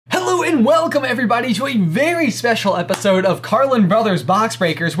and welcome everybody to a very special episode of Carlin Brothers Box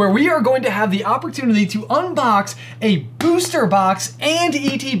Breakers, where we are going to have the opportunity to unbox a booster box and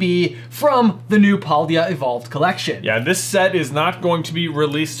ETB from the new Paldea Evolved collection. Yeah, this set is not going to be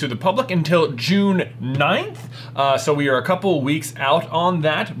released to the public until June 9th, so we are a couple weeks out on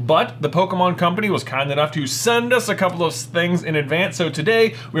that, but the Pokemon Company was kind enough to send us a couple of things in advance, so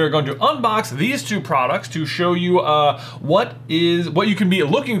today we are going to unbox these two products to show you what you can be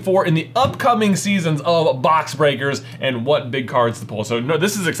looking for in the upcoming seasons of Box Breakers and what big cards to pull. So no,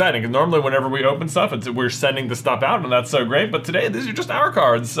 this is exciting because normally whenever we open stuff, we're sending the stuff out and that's so great, but today these are just our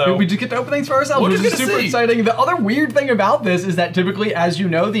cards, so. We just get to open things for ourselves, which is super exciting. The other weird thing about this is that typically, as you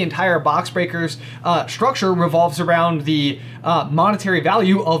know, the entire Box Breakers structure revolves around the monetary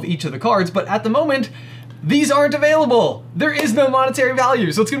value of each of the cards, but at the moment, these aren't available. There is no monetary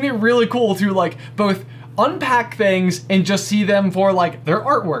value, so it's gonna be really cool to like both unpack things and just see them for like their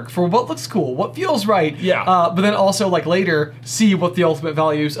artwork, for what looks cool, what feels right. Yeah. But then also like later see what the ultimate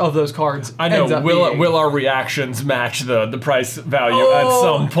values of those cards. I know. Will our reactions match the price value at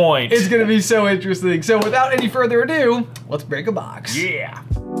some point? It's gonna be so interesting. So without any further ado, let's break a box. Yeah.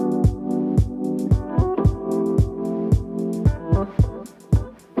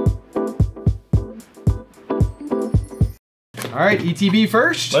 All right, ETB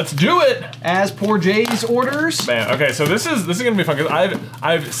first. Let's do it. As per Jay's orders. Man, okay, so this is gonna be fun because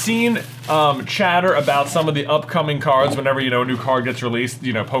I've seen chatter about some of the upcoming cards. Whenever a new card gets released,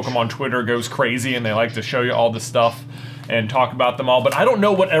 Pokemon Twitter goes crazy and they like to show you all the stuff and talk about them all. But I don't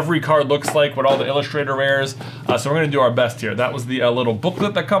know what every card looks like, what all the illustrator rares. So we're gonna do our best here. That was the little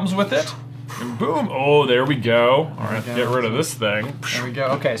booklet that comes with it. And boom, oh, there we go. All right, get rid of this thing. There we go.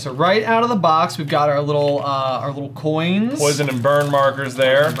 Okay, so right out of the box, we've got our little coins. Poison and burn markers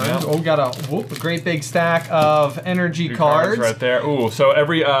there. Yep. Oh, got a great big stack of energy cards. Right there. Ooh, so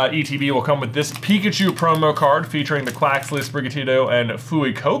every ETB will come with this Pikachu promo card featuring the Quaxley, Sprigatito, and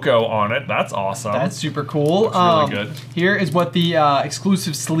Fuecoco on it. That's awesome. That's super cool. Looks really good. Here is what the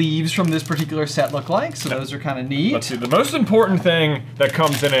exclusive sleeves from this particular set look like. So those are kind of neat. Let's see. The most important thing that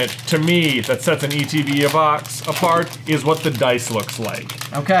comes in it, to me, that sets an ETB box apart is what the dice looks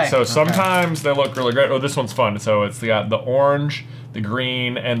like. Okay. So sometimes they look really great. Oh, this one's fun. So it's got the orange, the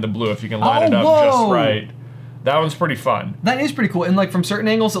green, and the blue. If you can line it up just right. That one's pretty fun. That is pretty cool. And like from certain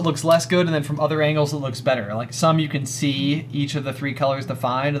angles, it looks less good, and then from other angles, it looks better. Like some you can see each of the three colors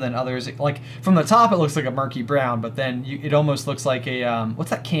defined, and then others, like from the top, it looks like a murky brown, but then it almost looks like a,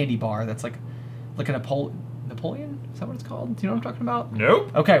 what's that candy bar that's like a Napoleon? Is that what it's called? Do you know what I'm talking about?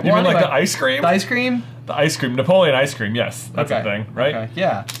 Nope. Okay. You mean like the ice cream? The ice cream? The ice cream. Napoleon ice cream, yes. That's a thing, right? Okay,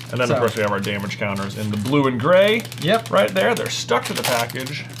 yeah. And then, of course, we have our damage counters in the blue and gray. Yep. Right there. They're stuck to the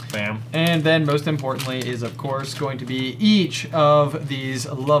package. Bam. And then, most importantly, is, of course, going to be each of these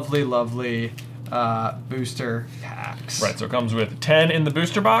lovely, lovely booster packs. Right, so it comes with 10 in the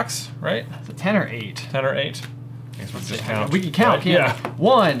booster box, right? Is it 10 or 8? 10 or 8. I guess we'll just count. We can count, right? Yeah.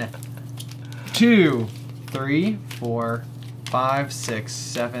 1, 2, 3, 4, 5, 6,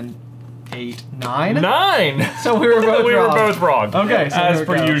 7, 8, 9. 9! So we were both wrong. We were both wrong. Okay, so as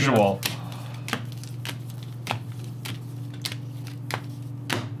per usual.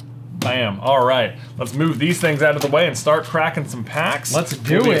 Bam. All right. Let's move these things out of the way and start cracking some packs. Let's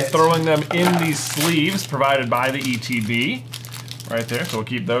do we'll be it. Throwing them in these sleeves provided by the ETB. Right there. So we'll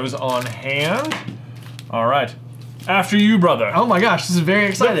keep those on hand. All right. After you, brother. Oh my gosh, this is very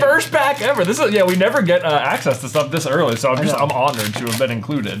exciting. The first pack ever. This is, yeah, we never get access to stuff this early, so I'm honored to have been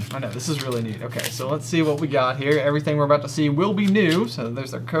included. I know, this is really neat. Okay, so let's see what we got here. Everything we're about to see will be new. So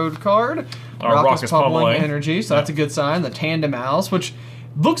there's their code card. Our Raucous Pummeling Energy, so that's a good sign. The Tandem Mouse, which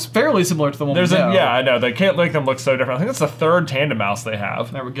looks fairly similar to the one we know. Yeah, I know. They can't make them look so different. I think that's the third Tandem Mouse they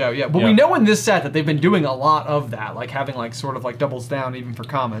have. There we go, yeah. But we know in this set that they've been doing a lot of that, like having like sort of like doubles down even for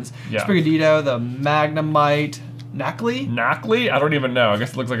commons. Yeah. Sprigatito, the Magnemite, Knackley? Knackley? I don't even know. I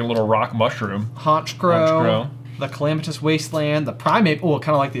guess it looks like a little rock mushroom. Honchkrow. The Calamitous Wasteland. The Primate. Oh,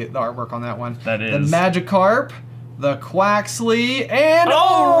 kind of like the artwork on that one. That is. The Magikarp. The Quaxley. And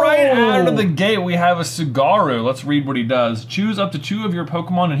right out of the gate, we have a Sugaru. Let's read what he does. Choose up to 2 of your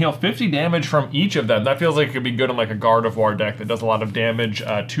Pokemon and heal 50 damage from each of them. That feels like it could be good in like a Gardevoir deck that does a lot of damage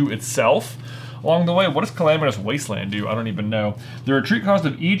to itself. Along the way, what does Calamitous Wasteland do? I don't even know. The retreat cost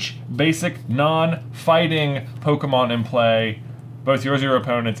of each basic non-fighting Pokemon in play, both yours or your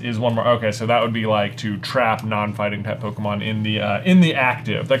opponent's, is 1 more. Okay, so that would be like to trap non-fighting type Pokemon in the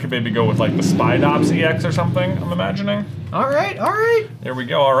active. That could maybe go with like the Spidops EX or something, I'm imagining. All right, all right. There we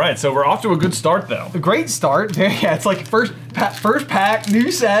go, all right. So we're off to a good start though. A great start. Yeah, it's like first pack,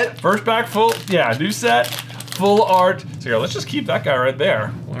 new set. First pack full, yeah, new set. Full art. So here, let's just keep that guy right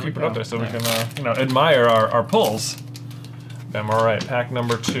there. keep it up there so we can, you know, admire our pulls. All right, pack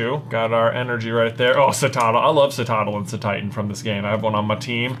number 2. Got our energy right there. Oh, Citadel. I love Citadel and Cititan from this game. I have one on my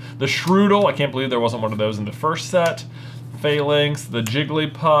team. The Shroodle. I can't believe there wasn't one of those in the first set. Phalanx. The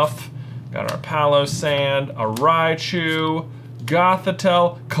Jigglypuff. Got our Palo-Sand. A Raichu.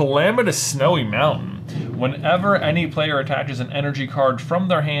 Gothitelle. Calamitous Snowy Mountain. Whenever any player attaches an energy card from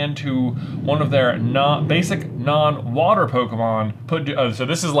their hand to one of their basic non-water Pokemon, so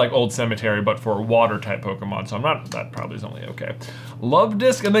this is like Old Cemetery, but for water-type Pokemon, so that probably is only okay. Love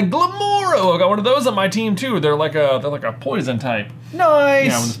Disc, and then Glamoro! I got one of those on my team, too. They're like a poison type. Nice!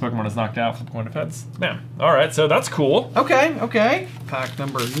 Yeah, when this Pokemon is knocked out, flip coin to heads. Man, alright, so that's cool. Okay. Pack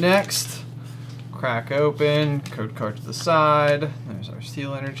number next. Crack open, code card to the side. There's our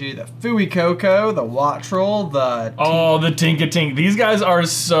Steel Energy, the Fuecoco, the Wattrel, the... Oh, the Tinkatink. These guys are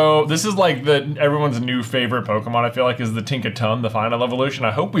so... This is like everyone's new favorite Pokemon, I feel like, is the Tinkaton, the final evolution.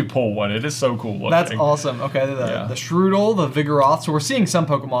 I hope we pull one. It is so cool looking. That's awesome. Okay, the Shroodle, the Vigoroth. So we're seeing some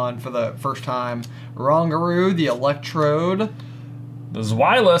Pokemon for the first time. Rongaroo, the Electrode. The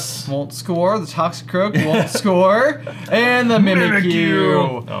Zweilous won't score. The Toxicroak won't score. And the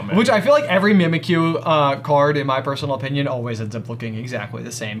Mimikyu. Oh, man. Which I feel like every Mimikyu card, in my personal opinion, always ends up looking exactly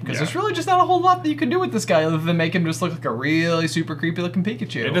the same. Because there's really just not a whole lot that you can do with this guy other than make him just look like a really super creepy looking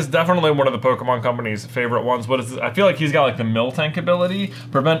Pikachu. It is definitely one of the Pokemon Company's favorite ones. What is this? I feel like he's got like the Miltank ability.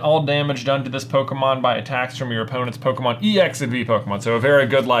 Prevent all damage done to this Pokemon by attacks from your opponent's Pokemon EX and V Pokemon. So a very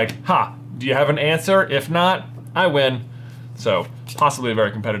good like, do you have an answer? If not, I win. So possibly a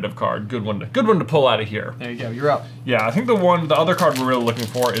very competitive card. Good one to pull out of here. There you go. You're up. Yeah, I think the other card we're really looking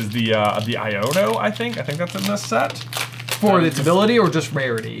for is the Iono. I think that's in this set. For its ability or just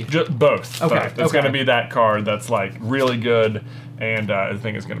rarity? Both. Okay. Both. It's going to be that card that's like really good, and I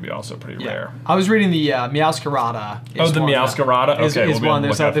think it's going to be also pretty rare. I was reading the Meowscarada. Oh, the Meowscarada? Okay, is one.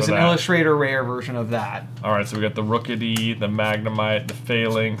 There's an Illustrator rare version of that. All right, so we got the Rookidee, the Magnemite, the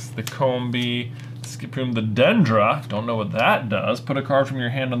Phalanx, the Combee, Skipoom, the Dendra. Don't know what that does. Put a card from your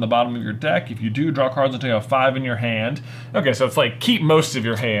hand on the bottom of your deck. If you do, draw cards until you have 5 in your hand. Okay, so it's like keep most of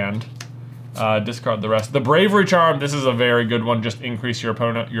your hand. Discard the rest. The Bravery Charm, this is a very good one. Just increase your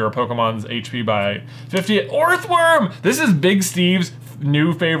Pokemon's HP by 50. Orthworm! This is Big Steve's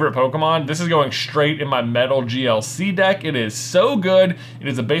new favorite Pokemon. This is going straight in my Metal GLC deck. It is so good. It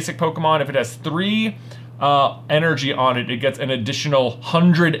is a basic Pokemon. If it has 3 energy on it, it gets an additional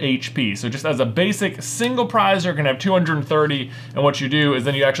 100 HP. So just as a basic single prize, you're gonna have 230, and what you do is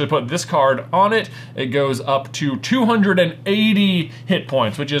then you actually put this card on it. It goes up to 280 hit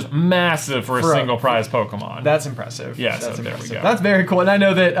points, which is massive for a single prize Pokemon. That's impressive. Yeah, that's so there we go. That's very cool, and I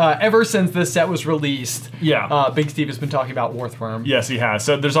know that ever since this set was released, Big Steve has been talking about Orthworm. Yes, he has.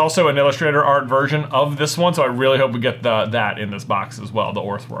 So there's also an Illustrator art version of this one, so I really hope we get that in this box as well, the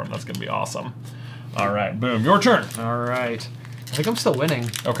Orthworm. That's gonna be awesome. All right, boom, your turn. All right. I think I'm still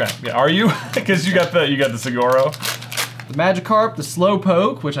winning. Okay, yeah, are you? Because you got the Segoro. The Magikarp, the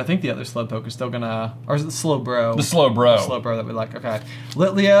Slowpoke, which I think the other Slowpoke is still gonna, or is it the Slowbro? The Slowbro. The Slowbro that we like, okay.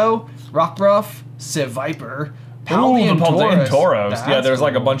 Litleo, Rockruff, Civiper, Paldea Tauros. Yeah, there's cool.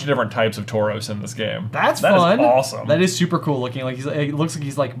 like a bunch of different types of Tauros in this game. That's fun. That is awesome. That is super cool looking. Like it looks like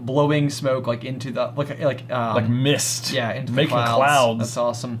he's like blowing smoke like into the like mist. Yeah, into making the clouds. That's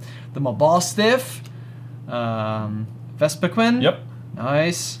awesome. The Mabalstiff, Vespiquen. Yep.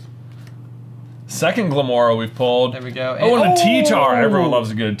 Nice. Second Glamora we've pulled. There we go. And a T-Tar. Everyone loves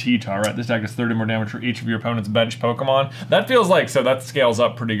a good T-Tar, right? This deck does 30 more damage for each of your opponent's bench Pokemon. That feels like, so that scales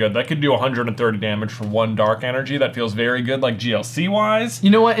up pretty good. That could do 130 damage for 1 Dark Energy. That feels very good, like GLC-wise.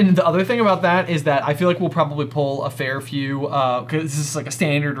 You know what? And the other thing about that is that I feel like we'll probably pull a fair few, because this is like a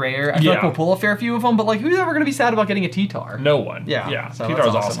standard rare. I feel like we'll pull a fair few of them, but like who's ever going to be sad about getting a T-Tar? No one. Yeah. So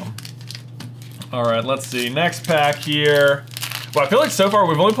T-Tar's awesome. All right, let's see. Next pack here. Well, I feel like so far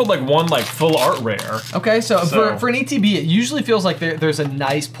we've only pulled like 1 like full art rare. Okay, so for an ETB, it usually feels like there's a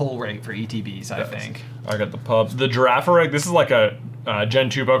nice pull rate for ETBs, I think. I got the Pubs. The Girafarig, this is like a Gen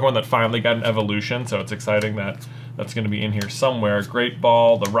 2 Pokemon that finally got an evolution, so it's exciting that that's going to be in here somewhere. Great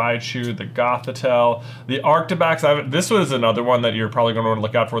Ball, the Raichu, the Gothitelle, the Arctibax. This was another one that you're probably going to want to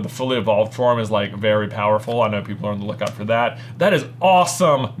look out for. The fully evolved form is like very powerful. I know people are on the lookout for that. That is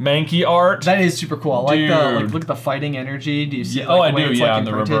awesome Mankey art. That is super cool. I like look at the fighting energy. Do you see? Yeah, I do. Yeah, on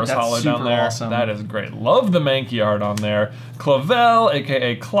the reverse holo down there. Awesome. That is great. Love the Mankey art on there. Clavel,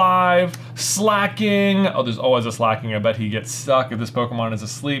 aka Clive, Slacking. Oh, there's always a Slacking. I bet he gets stuck if this Pokemon is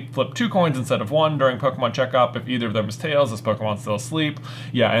asleep. Flip 2 coins instead of 1 during Pokemon checkup. If either of of them is tails. This Pokemon's still asleep.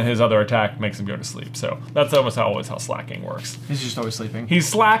 Yeah, and his other attack makes him go to sleep. So that's almost always how slacking works. He's just always sleeping. He's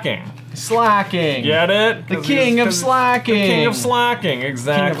slacking. Slacking. Get it? The king of slacking. The king of slacking,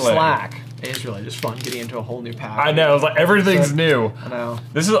 exactly. King of slack. It's really just fun getting into a whole new pack. I know, it's like everything's new. I know.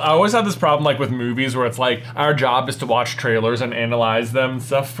 I always have this problem like with movies where it's like our job is to watch trailers and analyze them and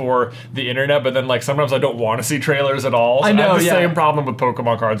stuff for the internet, but then like sometimes I don't want to see trailers at all. So I know, I have the same problem with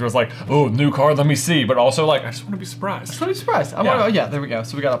Pokemon cards where it's like, oh, new card, let me see. But also like, I just want to be surprised. I just want to be surprised. Yeah, there we go.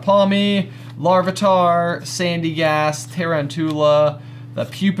 So we got a Palmy, Larvitar, Sandygast, Tarantula, the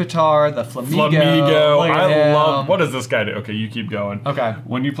Pupitar, the Flamigo. I love. What does this guy do? Okay, you keep going. Okay.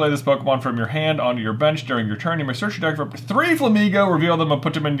 When you play this Pokemon from your hand onto your bench during your turn, you may search your deck for up to 3 Flamigo, reveal them, and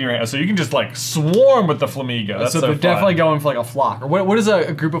put them into your hand. So you can just like swarm with the Flamigo. That's so they're fun. definitely going for like a flock. Or what is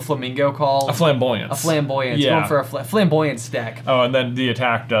a group of Flamingo called? A Flamboyance. A Flamboyance. Yeah. Going for a Flamboyance deck. Oh, and then the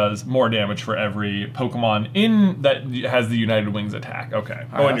attack does more damage for every Pokemon in that has the United Wings attack. Okay.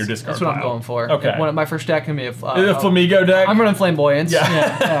 Go in your discard That's what pile. I'm going for. Okay. My first deck can be a Flamigo deck? I'm running Flamboyance.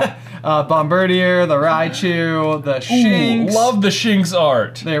 Yeah. Bombardier, the Raichu, the Shinx. Ooh, love the Shinx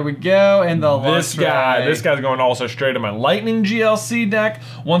art. There we go, and the This guy's going also straight to my Lightning GLC deck.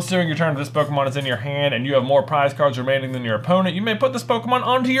 Once during your turn, if this Pokemon is in your hand and you have more prize cards remaining than your opponent, you may put this Pokemon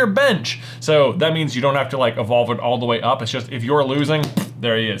onto your bench. So that means you don't have to like evolve it all the way up. It's just if you're losing,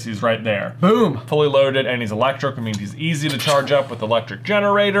 there he is. He's right there. Boom. Fully loaded, and he's electric. It means he's easy to charge up with electric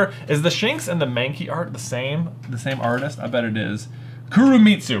generator. Is the Shinx and the Mankey art the same artist? I bet it is.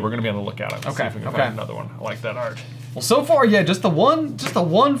 Kurumitsu. We're gonna be on the lookout. Let's see if we can find another one. I like that art. Well, so far, yeah, just the one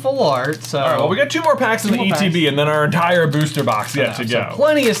full art. So. All right. Well, we got 2 more packs in the ETB, and then our entire booster box yet to go. So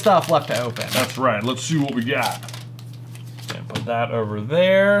plenty of stuff left to open. That's right. Let's see what we got. And put that over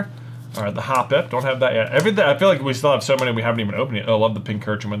there. All right, the Hoppip. Don't have that yet. Everything. I feel like we still have so many we haven't even opened yet. Oh, I love the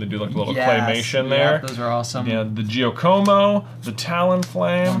Pincurchin when they do like a little claymation there. Yeah, those are awesome. Yeah, the Geocomo, the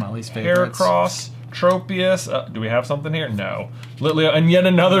Talonflame, one of my least favorites. Heracross, Tropius. Do we have something here? No. Litleo, and yet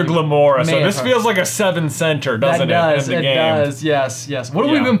another Glamora. So this feels like a 7-center, doesn't it? In the game. It does. Yes. What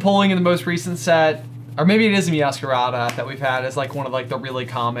have we been pulling in the most recent set? Or maybe it is a Meowscarada that we've had as like one of like the really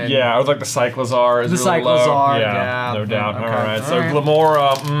common. Yeah, it was like the Cyclizar is really low. Yeah, no doubt. Okay. All right, so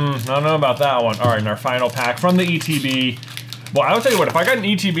Glamora, I don't know about that one. All right, and our final pack from the ETB. Well, I would tell you what, if I got an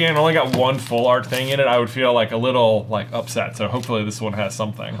ETB and only got 1 full art thing in it, I would feel like a little like upset. So hopefully this one has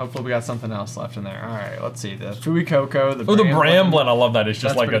something. Hopefully we got something else left in there. All right, let's see. The Fuecoco, the Bramblin. I love that. It's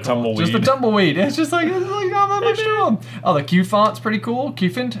just like a tumbleweed. Just a tumbleweed. It's just like not that much to them. Oh, the Q-Font's pretty cool.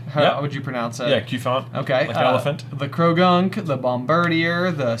 Q-Font? How would you pronounce it? Yeah, Q-Font. Okay. Like elephant. The Krogunk, the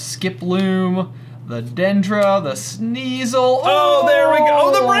Bombardier, the Skiploom, the Dendra, the Sneasel. Oh, there we go.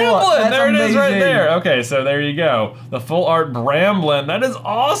 Oh, the Bramblin. There it is right there. Okay, so there you go. The full art Bramblin. That is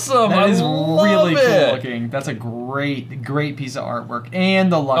awesome. That is really cool looking. That's a great piece of artwork.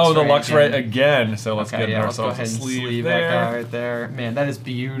 And the Luxray. Oh, the Luxray again. So let's get ourselves a sleeve there. That guy right there. Man, that is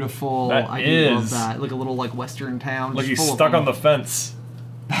beautiful. I do love that. Like a little like western town. Look, he's stuck on the fence.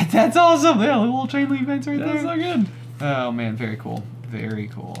 That's awesome. Yeah, a little chain link fence right there. That's so good. Oh man, very cool. Very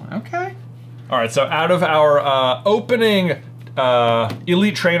cool. Okay. All right, so out of our opening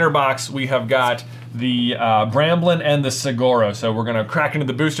Elite Trainer box, we have got the Bramblin and the Segoro. So we're gonna crack into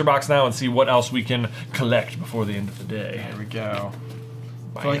the booster box now and see what else we can collect before the end of the day. There we go.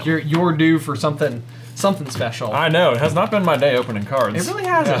 I feel like you're due for something special. I know, it has not been my day opening cards. It really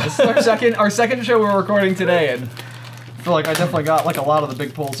hasn't. Yeah. This is our second show we're recording today, and I feel like I definitely got like a lot of the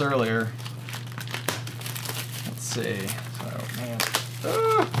big pulls earlier. Let's see. So man.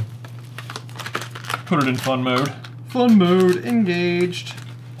 Put it in fun mode. Fun mode, engaged.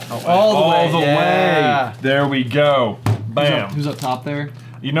 Oh, all the way. Yeah. There we go. Bam. Who's up top there?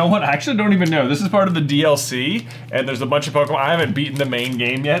 You know what? I actually don't even know. This is part of the DLC, and there's a bunch of Pokemon. I haven't beaten the main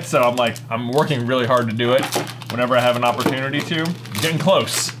game yet, so I'm working really hard to do it whenever I have an opportunity to. Getting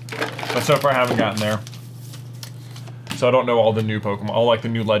close, but so far I haven't gotten there. So I don't know all the new Pokemon, all like the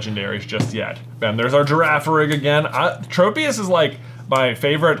new legendaries just yet. Bam, there's our Girafarig again. Tropius is like my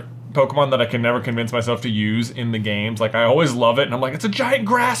favorite Pokemon that I can never convince myself to use in the games. Like, I always love it, and I'm like, it's a giant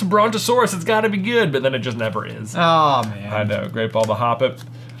grass Brontosaurus, it's gotta be good, but then it just never is. Oh, man. I know. Great Ball, the Hoppip,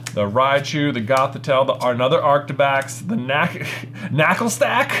 the Raichu, the Gothitelle, another Arctibax, the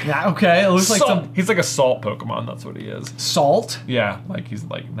Knacklestack. Yeah, okay, it looks like he's like a salt Pokemon, that's what he is. Salt? Yeah, like he's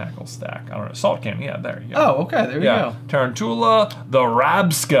like Knacklestack. I don't know. Salt can, yeah, there you go. Oh, okay, there you go. Tarantula, the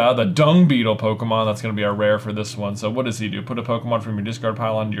Rabska, the Dung Beetle Pokemon. That's going to be our rare for this one. So what does he do? Put a Pokemon from your discard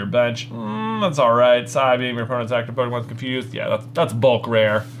pile onto your bench. That's alright. Psybeam, your opponent's active Pokemon's confused. Yeah, that's bulk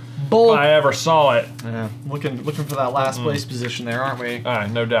rare. Bulk. If I ever saw it. Yeah, looking for that last place position there, aren't we?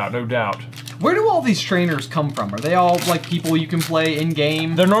 No doubt, no doubt. Where do all these trainers come from? Are they all like people you can play in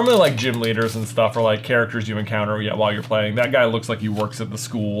game? They're normally like gym leaders and stuff, or like characters you encounter while you're playing. That guy looks like he works at the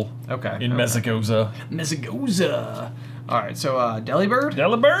school. Okay. In Mezzagoza. Mezzagoza. All right, so Delibird.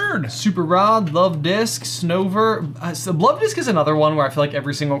 Delibird. Super Rod, Love Disc, Snover. So Love Disc is another one where I feel like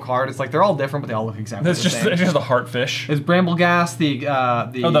every single card, it's like they're all different, but they all look exactly the same. It's just a heartfish. Is Brambleghast the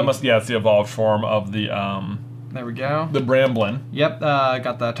Oh, that must, yeah, it's the evolved form of the There we go. The Bramblin. Yep,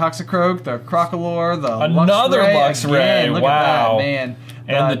 got the Toxicroak, the Crocolore, the another Luxray. Look wow, at that, man.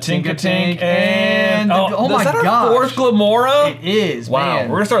 And the Tinkatink, and oh my gosh, is that our fourth Glamora? It is. Wow, man.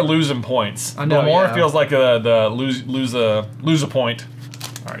 we're gonna start losing points. I know. Glamora feels like the lose a point.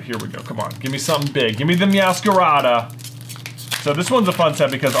 All right, here we go. Come on, give me something big. Give me the Meowscarada. So this one's a fun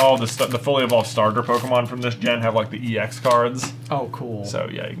set because all the fully evolved starter Pokemon from this gen have like the EX cards. Oh, cool. So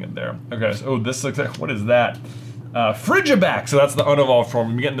yeah, you can get there. Okay, so this looks like, what is that? Frigiback, so that's the unevolved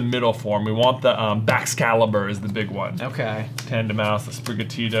form. We get in the middle form. We want the Baxcalibur is the big one. Okay. Tandemaus, the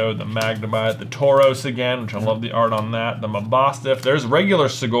Sprigatito, the Magnemite, the Tauros again, which I love the art on that. The Mabostiff. There's regular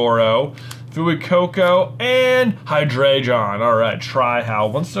Segoro, Fuecoco, and Hydreigon. All right,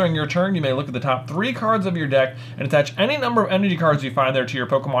 Tri-Howl. Once during your turn, you may look at the top 3 cards of your deck and attach any number of energy cards you find there to your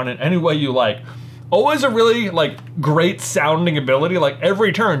Pokemon in any way you like. Always a really great sounding ability. Like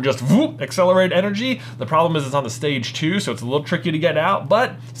every turn, just whoop, accelerate energy. The problem is it's on the stage 2, so it's a little tricky to get out.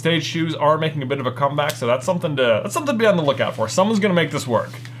 But stage 2s are making a bit of a comeback, so that's something to be on the lookout for. Someone's gonna make this work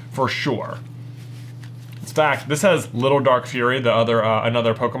for sure. In fact, this has Little Dark Fury, the other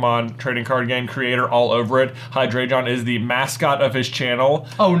another Pokemon trading card game creator, all over it. Hydreigon is the mascot of his channel.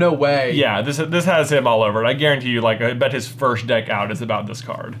 Oh, no way. Yeah, this has him all over it. I guarantee you, I bet his first deck out is about this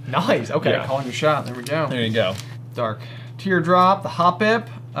card. Nice. Okay, yeah. Calling your shot. There we go. There you go. Dark Teardrop, the Hoppip,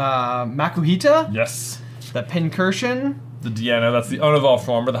 Makuhita. Yes. The Pincursion. The Deanna, that's the unevolved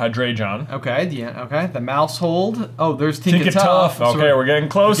form of the Hydreigon. Okay, okay. The Mousehold. Oh, there's Tinkatuff. Okay, so we're getting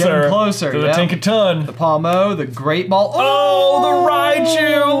closer. Getting closer. To the Tinkatun. The Palmo, the Great Ball. Oh, the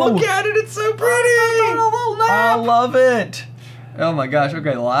Raichu! Look at it, it's so pretty! I love it. Oh my gosh,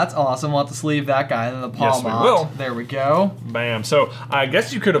 okay, well that's awesome. We'll have to sleeve that guy, and then the Palmot. Yes, we will. There we go. Bam. So I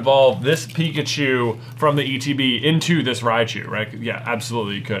guess you could evolve this Pikachu from the ETB into this Raichu, right? Yeah,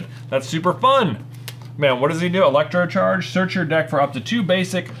 absolutely you could. That's super fun. Man, what does he do? Electro Charge. Search your deck for up to 2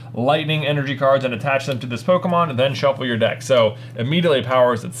 basic lightning energy cards and attach them to this Pokemon, and then shuffle your deck. So immediately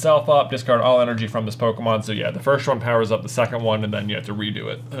powers itself up, discard all energy from this Pokemon. So yeah, the first one powers up the second one, and then you have to redo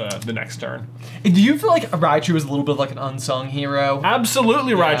it the next turn. Do you feel like Raichu is a little bit like an unsung hero?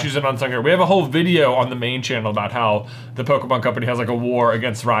 Absolutely, yeah. Raichu's an unsung hero. We have a whole video on the main channel about how the Pokemon Company has a war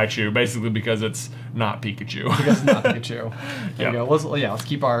against Raichu, basically because it's not Pikachu. Because it's not Pikachu. There you go. Let's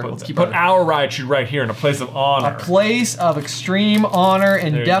keep our put our Raichu right here in a place of honor. A place of extreme honor,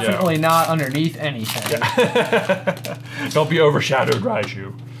 and definitely not underneath anything. Yeah. Don't be overshadowed,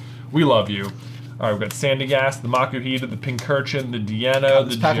 Raichu. We love you. All right, we've got Sandygast, the Makuhita, the Pincurchin, the Deanna,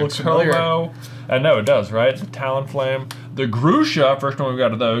 the Giacomo. I know it does, right? The Talonflame, the Grusha. First one we've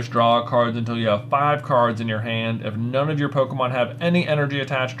got of those. Draw cards until you have 5 cards in your hand. If none of your Pokemon have any energy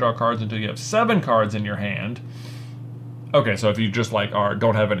attached, draw cards until you have 7 cards in your hand. Okay, so if you just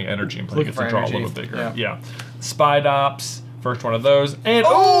don't have any energy in play, you get to draw a little bigger. Yeah. Spidops, first one of those. And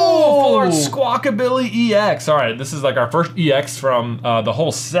full art Squawkabilly EX. All right, this is our first EX from the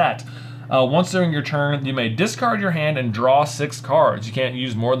whole set. Once during your turn, you may discard your hand and draw 6 cards. You can't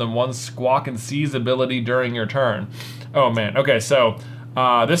use more than one Squawk and Seize ability during your turn. Oh man, okay, so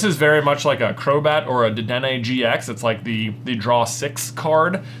this is very much like a Crobat or a Dedenne GX. It's like the draw 6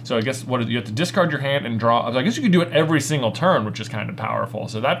 card. So I guess you have to discard your hand and draw. I guess you can do it every single turn, which is kind of powerful.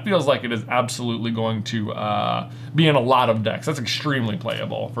 So that feels like it is absolutely going to be in a lot of decks. That's extremely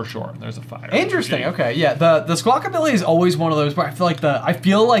playable for sure. There's a fire. Interesting. Okay, yeah. The Squawkabilly is always one of those where I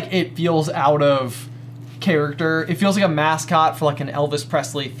feel like it feels out of character. It feels like a mascot for an Elvis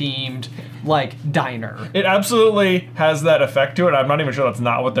Presley themed diner. It absolutely has that effect to it. I'm not even sure that's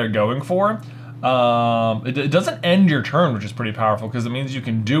not what they're going for. It doesn't end your turn, which is pretty powerful because it means you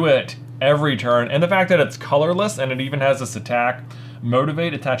can do it every turn. And the fact that it's colorless and it even has this attack,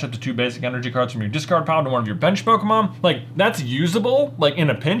 Motivate, attach up to 2 basic energy cards from your discard pile to one of your bench Pokemon. That's usable,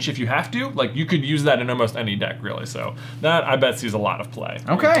 in a pinch if you have to. You could use that in almost any deck, really. So that, I bet, sees a lot of play.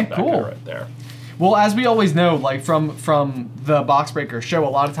 Okay, cool. Right there. Well, as we always know, from the Box Breaker show, a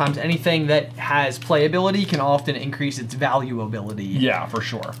lot of times anything that has playability can often increase its valuability. Yeah, for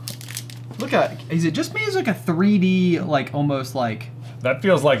sure. Look at, is it just me as a 3D, almost That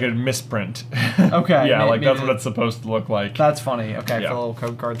feels like a misprint. Okay. Yeah, that's what it's supposed to look like. That's funny. Okay, yeah. for a little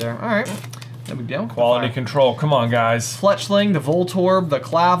code card there. All right. No big deal. Quality control. Come on, guys. Fletchling, the Voltorb, the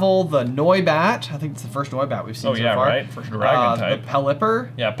Clavel, the Noibat. I think it's the first Noibat we've seen so far. Right? First dragon type. The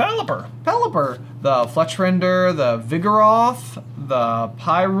Pelipper. Yeah, Pelipper. The Fletchrender, the Vigoroth, the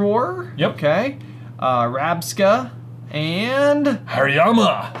Pyroar. Yep. Okay. Rabska, and...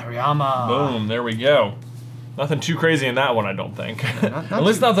 Hariyama. Boom, there we go. Nothing too crazy in that one, I don't think. At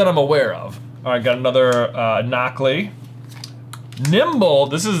least not that I'm aware of. All right, got another Nocli.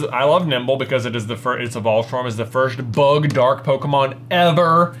 Nimble, I love Nimble because it is its evolved form is the first bug dark Pokemon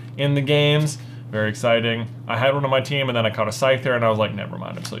ever in the games. Very exciting. I had one on my team and then I caught a Scyther and I was like, never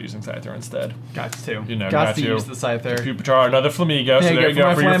mind, I'm still using Scyther instead. Got to. You know, got to use the Scyther. Pupitar, another Flamigo, so there you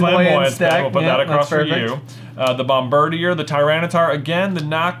go for your Flamboyant spec. We'll put that across for you. The Bombardier, the Tyranitar again, the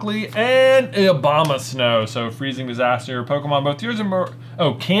Nocli, and Abomasnow. So freezing disaster. Pokemon both yours and more.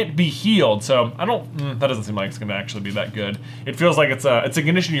 Oh, can't be healed. So I don't. That doesn't seem like it's gonna actually be that good. It feels like it's a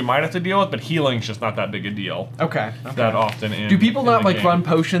condition you might have to deal with, but healing's just not that big a deal. Okay. That often in. Do people not like run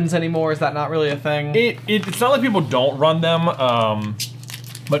potions anymore? Is that not really a thing? It's not like people don't run them.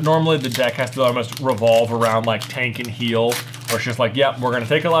 But normally the deck has to almost revolve around like tank and heal, or it's just like, yep, we're gonna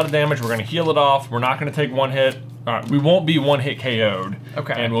take a lot of damage, we're gonna heal it off, we're not gonna take one hit. We won't be one hit KO'd.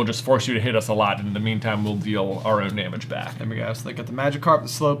 Okay. And we'll just force you to hit us a lot, and in the meantime, we'll deal our own damage back. There we go. So they got the Magikarp, the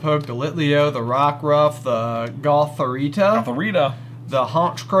Slowpoke, the Litleo, the Rockruff, the Gothorita. The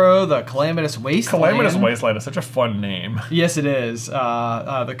Honchkrow, the Calamitous Wasteland. Calamitous Wasteland is such a fun name. Yes, it is.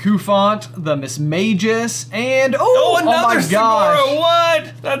 The Kufant, the Mismagus, and another Sigoro.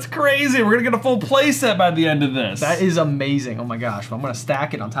 What? That's crazy. We're gonna get a full playset by the end of this. That is amazing. Oh my gosh. Well, I'm gonna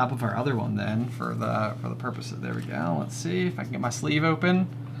stack it on top of our other one then for the purpose of. There we go. Let's see if I can get my sleeve open.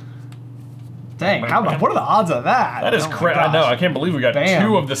 Dang, what are the odds of that? That is crazy. I know. I can't believe we got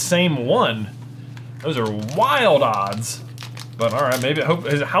two of the same one. Those are wild odds. But all right, maybe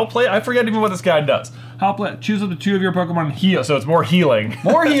I forget even what this guy does. Howplay, choose up to 2 of your Pokemon and heal. So it's more healing.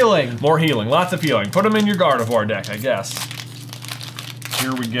 More healing. More healing. Lots of healing. Put them in your Gardevoir deck, I guess.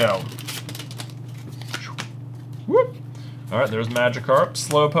 Here we go. Whoop. All right, there's Magikarp,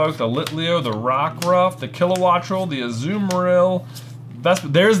 Slowpoke, the Litleo, the Rockruff, the Kilowattrel, the Azumarill.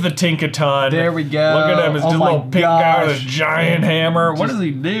 There's the Tinkaton. There we go. Look at him, his little pink guy with a giant hammer. What does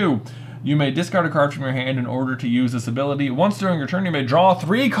he do? You may discard a card from your hand in order to use this ability. Once during your turn, you may draw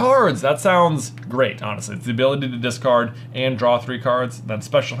 3 cards. That sounds great, honestly. It's the ability to discard and draw 3 cards. Then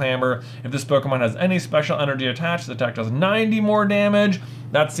Special Hammer. If this Pokemon has any special energy attached, the attack does 90 more damage.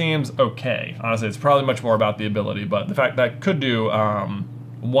 That seems okay. Honestly, it's probably much more about the ability, but the fact that could do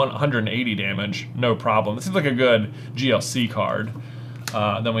 180 damage, no problem. This seems like a good GLC card.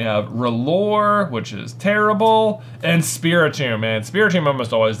 Then we have Rellor, which is terrible, and Spiritomb, man. Spiritomb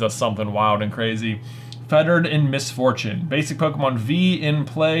almost always does something wild and crazy. Fettered in Misfortune. Basic Pokemon V in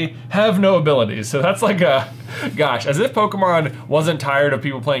play, have no abilities. So that's like gosh, as if Pokemon wasn't tired of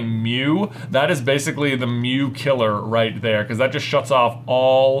people playing Mew, that is basically the Mew killer right there, because that just shuts off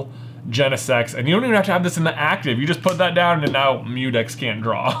all Genesects, and you don't even have to have this in the active. You just put that down and now Mudex can't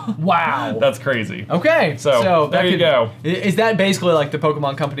draw. Wow. That's crazy. Okay. So there you go. Is that basically like the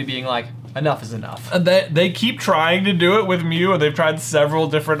Pokemon company being like, enough is enough? They keep trying to do it with Mew, and they've tried several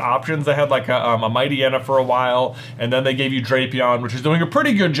different options. They had like a Mightyena for a while, and then they gave you Drapion, which is doing a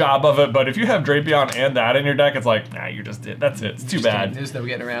pretty good job of it, but if you have Drapion and that in your deck, it's like, nah, you just did. That's it. It's too bad. There's no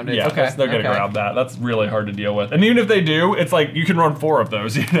getting around it. Yeah, okay. No getting around that. That's really hard to deal with. And even if they do, it's like, you can run 4 of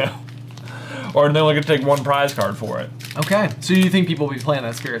those, you know? Or they're only gonna take 1 prize card for it. Okay, so you think people will be playing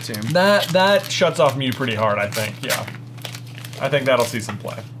that Spiritomb? That shuts off Mew pretty hard, I think, yeah. I think that'll see some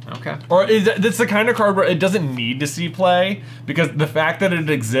play. Okay. Or it's the kind of card where it doesn't need to see play, because the fact that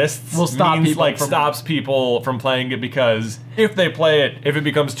it exists stops people from playing it, because if they play it, if it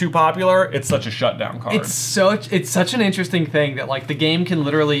becomes too popular, it's such a shutdown card. It's such an interesting thing that like the game can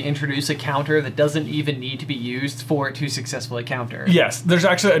literally introduce a counter that doesn't even need to be used for it to successfully counter. Yes, there's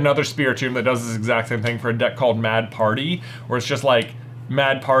actually another Spiritomb that does this exact same thing for a deck called Mad Party, where it's just like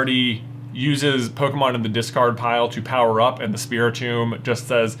Mad Party uses Pokemon in the discard pile to power up, and the Spiritomb just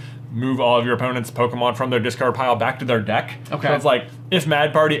says move all of your opponent's Pokemon from their discard pile back to their deck. Okay. So it's like, if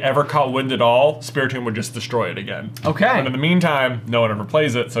Mad Party ever caught wind at all, Spiritomb would just destroy it again. Okay. And in the meantime, no one ever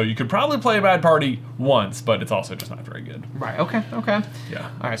plays it, so you could probably play Mad Party once, but it's also just not very good. Right, okay. Yeah.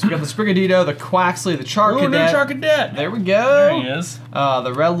 All right, so we got the Sprigatito, the Quaxley, the Charcadet. Ooh, the Charcadet. There we go. There he is.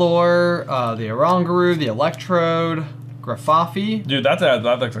 The Rellor, the Oranguru, the Electrode, Graffafi. Dude, that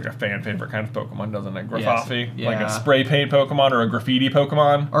looks like a fan favorite kind of Pokemon, doesn't it? Graffafi? Yes. Yeah. Like a spray paint Pokemon or a graffiti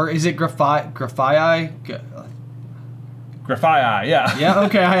Pokemon? Or is it Graphii? Graphii, yeah. Yeah,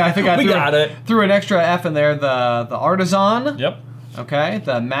 okay, I think I threw an extra F in there. The Artisan. Yep. Okay,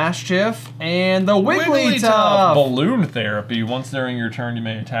 the Mastiff and the Wigglytuff. Balloon Therapy. Once during your turn, you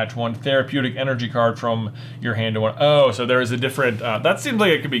may attach one therapeutic energy card from your hand to one. Oh, so there is a different. That seems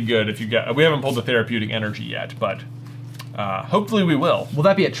like it could be good if you get. We haven't pulled the therapeutic energy yet, but hopefully we will. Will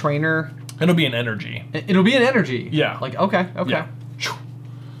that be a trainer? It'll be an energy. It'll be an energy. Yeah. Like okay. Yeah.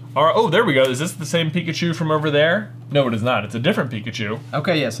 All right. Oh, there we go. Is this the same Pikachu from over there? No, it is not. It's a different Pikachu.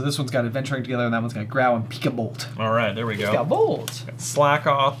 Okay, yeah, so this one's got Adventuring Together, and that one's got Growl and Pikabolt. All right, there we go. Pikabolt.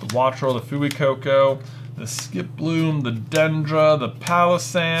 Slackoth, the Wattrel, the Fuecoco, the Skiploom, the Dendra, the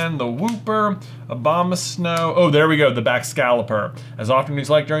Palisand, the Wooper, Abomasnow. Oh, there we go, the Baxcalibur. As often as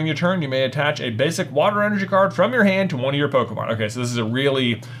you like during your turn, you may attach a basic water energy card from your hand to one of your Pokemon. Okay, so this is a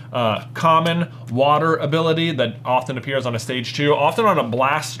really common water ability that often appears on a stage 2, often on a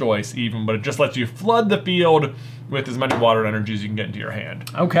Blastoise even, but it just lets you flood the field with as many water energies as you can get into your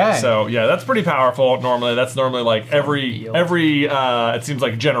hand. Okay. So yeah, that's pretty powerful normally. That's normally like every it seems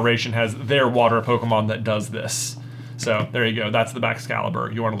like generation has their water Pokemon that does this. So there you go. That's the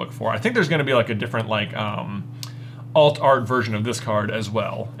Baxcalibur you want to look for. I think there's going to be like a different like alt art version of this card as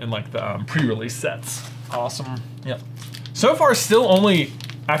well in like the pre-release sets. Awesome. Yep. So far, still only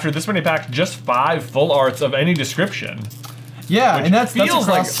after this many packs, just 5 full arts of any description. Yeah, and that feels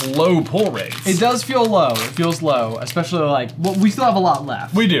like low pull rates. It does feel low. It feels low, especially like well, we still have a lot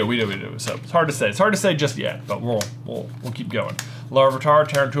left. We do. So it's hard to say. It's hard to say just yet, but we'll keep going. Larvitar,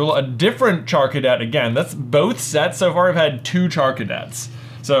 Tarantula, a different Charcadet again. That's both sets so far. I've had 2 Charcadets,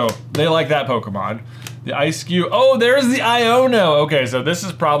 so they like that Pokemon. The Ice-Cube. Oh, there's the Iono. Okay, so this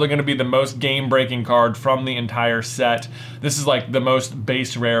is probably going to be the most game-breaking card from the entire set. This is like the most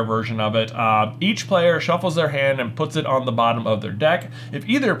base rare version of it. Each player shuffles their hand and puts it on the bottom of their deck. If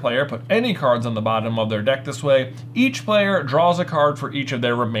either player put any cards on the bottom of their deck this way, each player draws a card for each of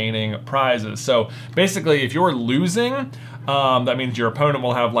their remaining prizes. So basically, if you're losing, that means your opponent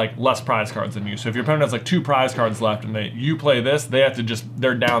will have like less prize cards than you. So if your opponent has like 2 prize cards left and you play this, they have to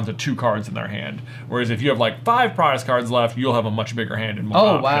they're down to 2 cards in their hand. Whereas if you have like 5 prize cards left, you'll have a much bigger hand and more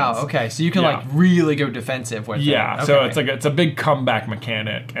options. Wow, okay. So you can like really go defensive with it. Yeah, okay. So it's a big comeback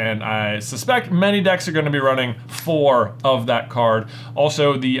mechanic, and I suspect many decks are going to be running 4 of that card.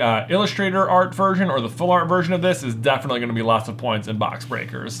 Also, the Illustrator art version or the full art version of this is definitely going to be lots of points in box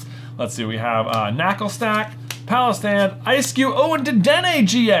breakers. Let's see, we have Knacklestack, Palisand, Ice-Cube, oh, and Dedenne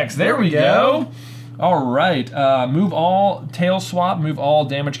GX. There we go. All right, move all tail swap, move all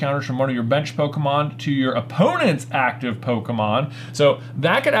damage counters from one of your bench Pokemon to your opponent's active Pokemon. So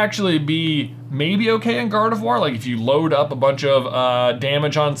that could actually be maybe okay in Gardevoir. Like if you load up a bunch of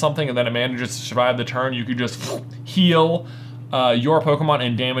damage on something and then it manages to survive the turn, you could just heal your Pokemon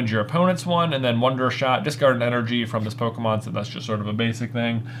and damage your opponent's one, and then Wonder Shot, discard an energy from this Pokemon, so that's just sort of a basic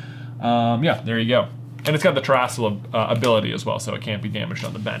thing. Yeah, there you go. And it's got the Terrestrial ability as well, so it can't be damaged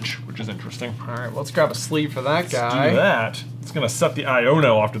on the bench, which is interesting. All right, let's grab a sleeve for that guy. Let's do that. It's going to set the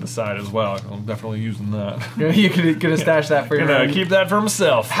Iono off to the side as well. I'm definitely using that. You're going to stash that for your own. Keep that for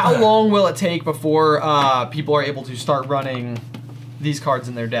himself. How long will it take before people are able to start running these cards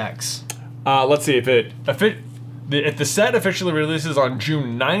in their decks? Let's see, if the set officially releases on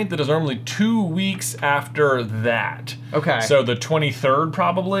June 9th, it is normally 2 weeks after that. Okay. So the 23rd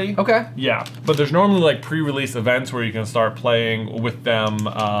probably. Okay. Yeah, but there's normally like pre-release events where you can start playing with them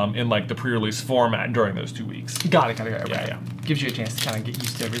in like the pre-release format during those 2 weeks. Got it. Okay. Yeah. Gives you a chance to kind of get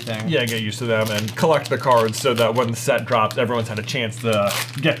used to everything. Yeah, get used to them and collect the cards so that when the set drops, everyone's had a chance to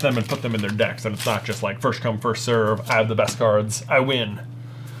get them and put them in their decks, and it's not just like first come, first serve, I have the best cards, I win.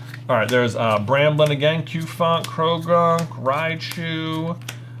 All right, there's Bramblin again, Cufant, Krogunk, Raichu,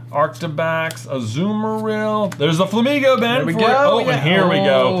 Arctibax, Azumarill. There's the Flamigo, Ben. There we go. Oh, yeah. And here we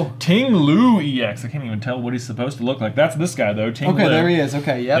go. Ting Lu EX. I can't even tell what he's supposed to look like. That's this guy, though. Ting Lu. Okay, there he is.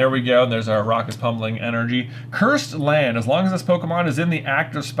 Okay, yep. There we go. And there's our Raucous Pummeling Energy. Cursed Land. As long as this Pokemon is in the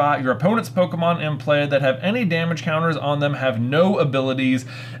active spot, your opponent's Pokemon in play that have any damage counters on them have no abilities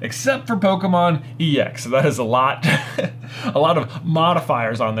except for Pokemon EX. So that is a lot, a lot of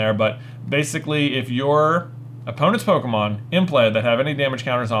modifiers on there. But basically, if your opponent's Pokemon in play that have any damage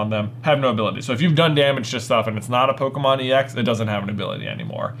counters on them have no ability. So if you've done damage to stuff and it's not a Pokemon EX, it doesn't have an ability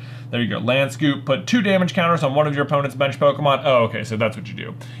anymore. There you go. Land Scoop, put 2 damage counters on one of your opponent's bench Pokemon. Oh, okay, so that's what you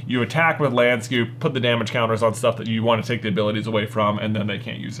do. You attack with Land Scoop, put the damage counters on stuff that you want to take the abilities away from, and then they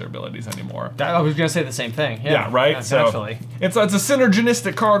can't use their abilities anymore. I was going to say the same thing. Yeah, right? Yeah, so naturally. It's a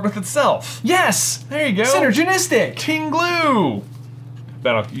synergistic card with itself. Yes! There you go. Synergistic! Ting Glue!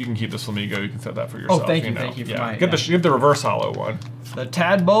 Ben, you can keep this Flamigo. You can set that for yourself. Oh, thank you. Thank you for my, get the reverse hollow one. The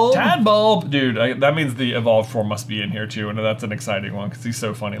Tadbulb? Tadbulb! Dude, that means the evolved form must be in here too, and that's an exciting one because he's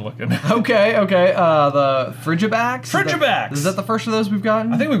so funny looking. Okay. The Frigibax? Frigibax! Is that the first of those we've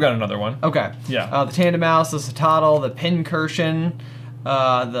gotten? I think we've got another one. Okay. Yeah. The Tandemaus, the Citadel, the Pincursion,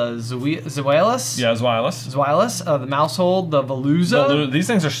 the Zweilous? Yeah, Zweilous. The Mousehold, the Veluza. These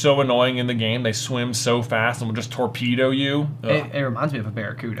things are so annoying in the game. They swim so fast and will just torpedo you. It reminds me of a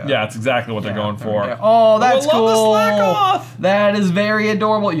Barracuda. Yeah, it's exactly what they're going for. Oh, that's cool. I love the slack off. That is very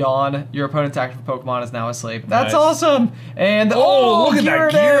adorable. Yawn. Your opponent's active Pokemon is now asleep. That's awesome. And look at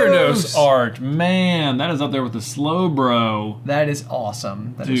that Gyarados art. Man, that is up there with the Slowbro. That is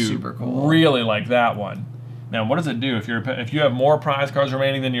awesome. That is super cool. Really like that one. Now, what does it do? If you have more prize cards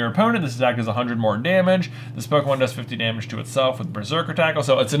remaining than your opponent, this attack does 100 more damage. This Pokemon does 50 damage to itself with Berserker Tackle,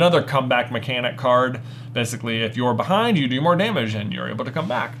 so it's another comeback mechanic card. Basically, if you're behind, you do more damage and you're able to come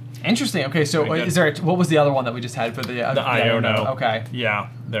back. Interesting. Okay, so what was the other one that we just had for the Iono? Okay. Yeah,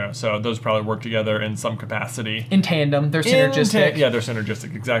 so those probably work together in some capacity. In tandem, they're synergistic. Yeah, they're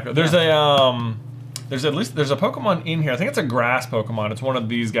synergistic. Exactly. There's there's a Pokemon in here. I think it's a grass Pokemon. It's one of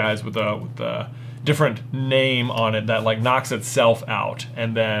these guys with a different name on it that like knocks itself out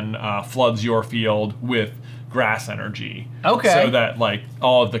and then floods your field with grass energy. Okay. So that like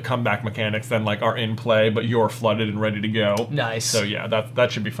all of the comeback mechanics then like are in play, but you're flooded and ready to go. Nice. So yeah,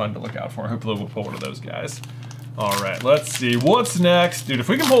 that should be fun to look out for. Hopefully we'll pull one of those guys. All right, let's see what's next, dude. If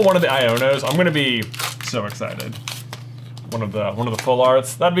we can pull one of the Ionos, I'm gonna be so excited. One of the full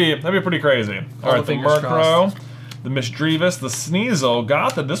arts. That'd be pretty crazy. All right, the Murkrow. The Misdreavus, the Sneasel,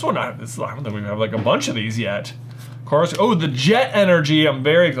 this one, I don't think we have like a bunch of these yet. Of course, the Jet Energy,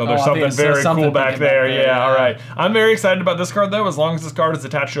 there's something very cool back there. Yeah, all right. I'm very excited about this card though, as long as this card is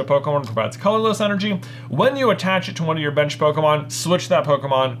attached to a Pokemon and provides colorless energy. When you attach it to one of your bench Pokemon, switch that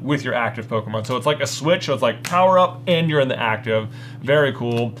Pokemon with your active Pokemon. So it's like a switch, so it's like power up and you're in the active. Very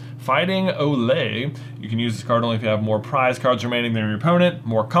cool. Fighting Olay. You can use this card only if you have more prize cards remaining than your opponent,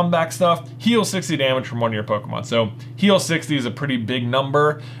 more comeback stuff, heal 60 damage from one of your Pokemon. So heal 60 is a pretty big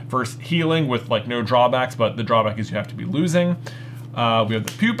number for healing with like no drawbacks, but the drawback is you have to be losing. We have the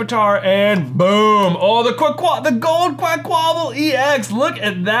Pupitar, and boom! Oh, the gold Quaquaval EX! Look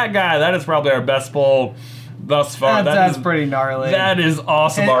at that guy. That is probably our best pull thus far. That's pretty gnarly. That is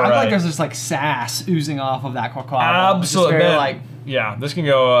awesome, and all right. I feel like there's just like sass oozing off of that Quaquaval. Absolutely. Yeah, this can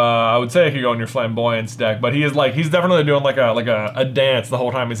go, I would say it could go in your Flamboyance deck, but he's definitely doing like a dance the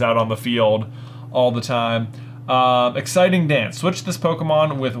whole time he's out on the field all the time. Exciting dance. Switch this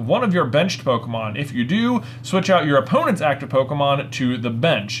Pokemon with one of your benched Pokemon. If you do, switch out your opponent's active Pokemon to the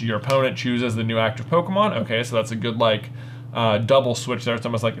bench. Your opponent chooses the new active Pokemon. Okay, so that's a good like double switch there. It's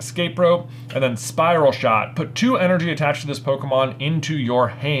almost like Escape Rope. And then Spiral Shot. Put 2 energy attached to this Pokemon into your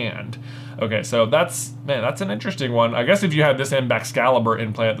hand. Okay, so that's an interesting one. I guess if you had this and Baxcalibur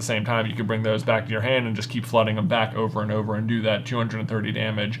in play at the same time, you could bring those back to your hand and just keep flooding them back over and over and do that 230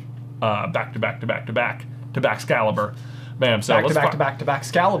 damage back to Baxcalibur. Bam, so back to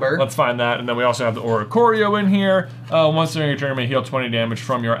Baxcalibur. Let's find that, and then we also have the Oricorio in here. Once during your turn, you may heal 20 damage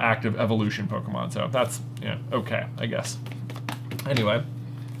from your active evolution Pokemon. So that's, okay, I guess. Anyway.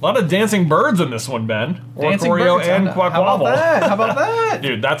 A lot of dancing birds in this one, Ben. Oricorio and Quaquaval. How about that? How about that?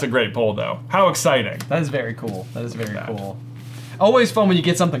 Dude, that's a great pull, though. How exciting. That is very cool. That is very cool. Always fun when you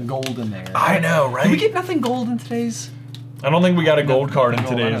get something gold in there. I know, right? Did we get nothing gold in today's? I don't think we got a gold card in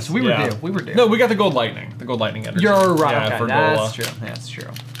today's. So we were due. We were due. No, we got the gold lightning. The gold lightning energy. You're right. Yeah, okay, for that's true. That's true.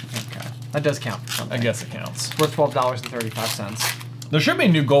 Okay. That does count. I guess it counts. Worth $12.35. There should be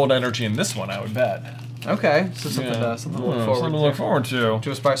new gold energy in this one, I would bet. Okay, so something to look forward to. To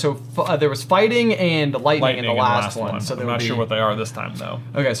aspire. So there was fighting and lightning in the last one. So I'm not sure what they are this time though.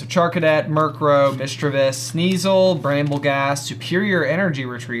 Okay, so Charcadet, Murkrow, Misdreavus, Sneasel, Brambleghast, Superior Energy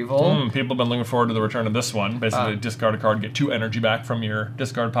Retrieval. People have been looking forward to the return of this one. Basically, discard a card, get 2 energy back from your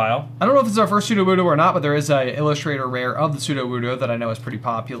discard pile. I don't know if this is our first Sudowoodo or not, but there is a Illustrator rare of the Sudowoodo that I know is pretty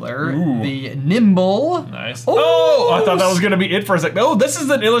popular. Ooh. The Nimble. Nice. Oh, I thought that was going to be it for a second. Oh, this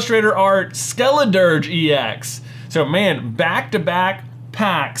is an Illustrator art Skeledirge EX. So man, back-to-back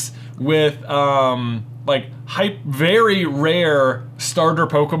packs with like very rare starter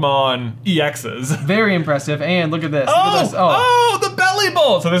Pokemon EXs. Very impressive. And look at this. Oh, look at this. Oh, the Belly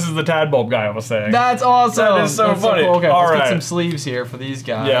Bolt. So this is the Tadbulb guy I was saying. That's awesome. That is so funny. Cool. Okay, all let's right. get some sleeves here for these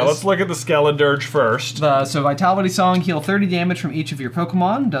guys. Yeah, let's look at the Skeledirge first. So Vitality Song, heal 30 damage from each of your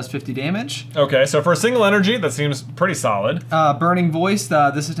Pokemon, does 50 damage. Okay, so for a single energy, that seems pretty solid. Burning Voice,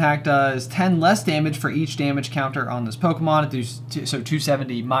 this attack does 10 less damage for each damage counter on this Pokemon. It does so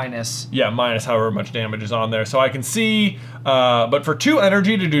 270 minus. Yeah, minus however much damage is on there. there. So I can see, but for 2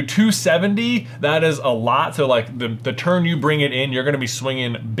 energy to do 270, that is a lot. So like the turn you bring it in, you're gonna be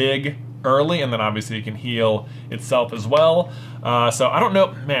swinging big early, and then obviously it can heal itself as well. So I don't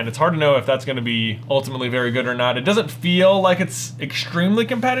know, man, it's hard to know if that's gonna be ultimately very good or not. It doesn't feel like it's extremely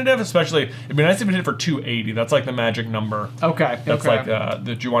competitive, especially, it'd be nice if it hit for 280. That's like the magic number. Okay. That's like,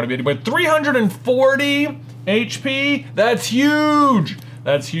 that you wanna be able to, but 340 HP, that's huge.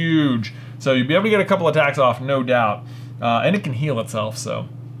 That's huge. So you'll be able to get a couple attacks off, no doubt. And it can heal itself, so.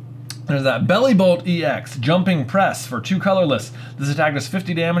 There's that Belly Bolt EX, Jumping Press for 2 colorless. This attack does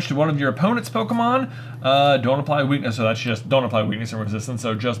 50 damage to one of your opponent's Pokemon. Don't apply weakness, so that's just, don't apply weakness and resistance,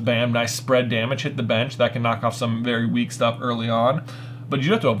 so just bam, nice spread damage, hit the bench. That can knock off some very weak stuff early on. But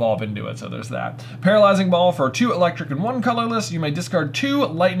you have to evolve into it, so there's that. Paralyzing Ball for 2 electric and 1 colorless. You may discard 2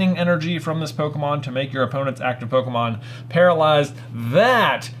 lightning energy from this Pokemon to make your opponent's active Pokemon paralyzed.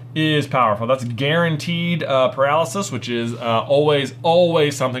 That is powerful. That's guaranteed paralysis, which is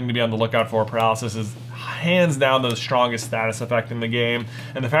always something to be on the lookout for. Paralysis is hands down the strongest status effect in the game,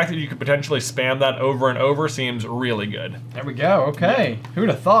 and the fact that you could potentially spam that over and over seems really good. There we go. Okay, who'd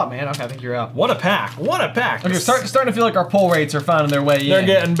have thought, man? Okay, I think you're out. What a pack! What a pack! Okay, starting to feel like our pull rates are finding their way in. They're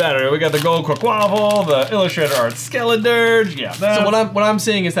getting better. We got the Gold Quaquaval, the Illustrated Art Skeledirge. Yeah. So what I'm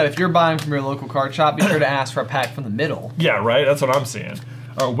seeing is that if you're buying from your local card shop, be sure to ask for a pack from the middle. Yeah, right. That's what I'm seeing.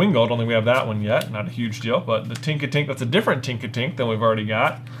 Wingull, don't think we have that one yet. Not a huge deal, but the Tinkatink, that's a different Tinkatink than we've already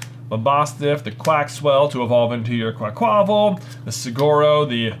got. The Bostiff, the Quaxwell to evolve into your Quaquaval, the Segoro,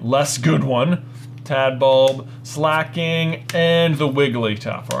 the less good one, Tadbulb, Slacking, and the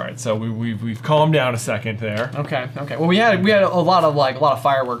Wigglytuff. All right, so we've calmed down a second there. Okay. Well, we had a lot of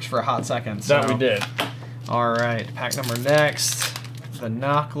fireworks for a hot second. So. That we did. All right, pack number next. The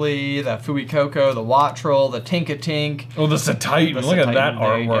Knockley, the Fuecoco, the Wattrel, the Tinkatink. Oh, the Satitan. Look at that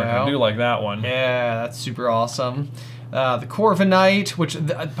artwork. I do like that one. Yeah, that's super awesome. The Corviknight, which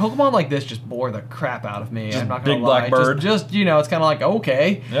Pokemon like this just bore the crap out of me. I'm not gonna big lie. black bird. Just you know, it's kind of like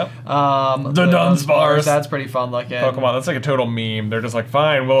okay. Yep. The Dunsparce. That's pretty fun looking. Pokemon. That's like a total meme. They're just like,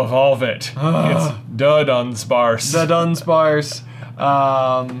 fine, we'll evolve it. It's the Dunsparce. The Dunsparce.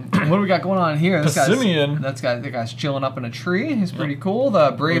 What do we got going on here? Simeon. That guy's chilling up in a tree. He's pretty cool.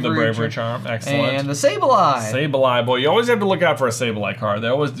 The Bravery Charm, excellent. And the Sableye. Sableye, boy, you always have to look out for a Sableye card. They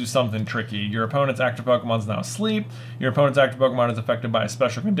always do something tricky. Your opponent's active Pokemon is now asleep. Your opponent's active Pokemon is affected by a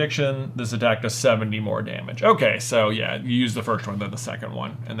special condition. This attack does 70 more damage. Okay, so yeah, you use the first one, then the second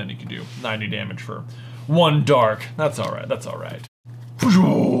one, and then you can do 90 damage for 1 dark. That's all right. That's all right.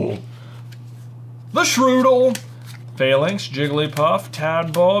 The Shroodle. Phalanx, Jigglypuff,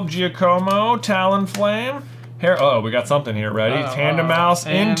 Tadbulb, Giacomo, Talonflame. We got something here. Ready? Tandemaus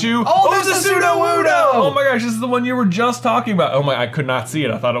into. Oh, there's a Sudowoodo! Oh my gosh, this is the one you were just talking about. Oh my, I could not see it.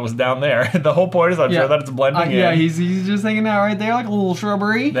 I thought it was down there. The whole point is I'm sure that it's blending in. Yeah, he's just hanging out right there like a little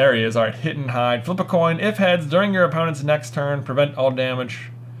shrubbery. There he is. All right, hit and hide. Flip a coin. If heads, during your opponent's next turn, prevent all damage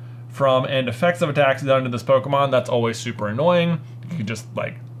from and effects of attacks done to this Pokemon. That's always super annoying. You can just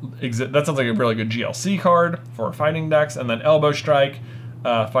like. That sounds like a really good GLC card for fighting decks. And then Elbow Strike,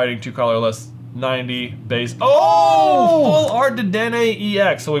 fighting 2 colorless, 90 base. Oh! Full art to Dene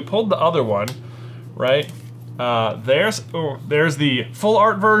EX. So we pulled the other one, right? There's the full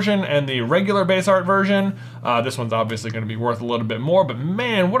art version and the regular base art version. This one's obviously going to be worth a little bit more, but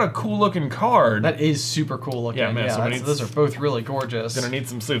man, what a cool looking card. That is super cool looking. Yeah, man. Yeah, so those are both really gorgeous. Gonna need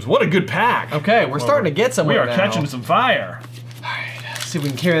some sleeves. What a good pack. Okay, we're starting to get somewhere. We are catching some fire. See if we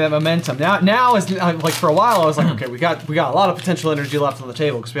can carry that momentum. Now is like for a while I was like, okay, we got a lot of potential energy left on the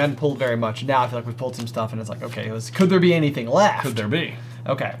table because we hadn't pulled very much. Now I feel like we've pulled some stuff and it's like, okay, could there be anything left? Could there be?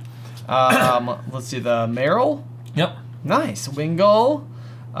 Okay. Let's see, the Marill. Yep. Nice. Wingull.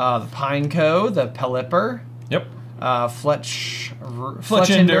 The Pineco. The Pelipper. Yep. Fletchinder.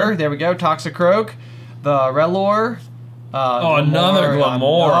 There we go. Toxicroak. The Rellor. Another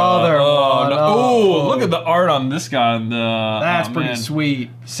Glamora. Oh, look at the art on this guy. That's pretty sweet.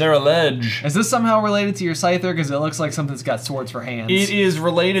 Sarah Ledge. Is this somehow related to your Scyther? Because it looks like something's got swords for hands. It is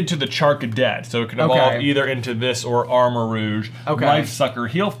related to the Charcadet, so it can evolve either into this or Armor Rouge. Okay. Life Sucker.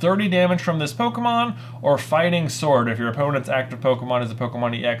 Heal 30 damage from this Pokemon, or Fighting Sword. If your opponent's active Pokemon is a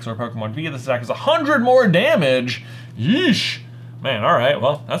Pokemon EX or Pokemon V, this attack is 100 more damage. Yeesh. Man, all right,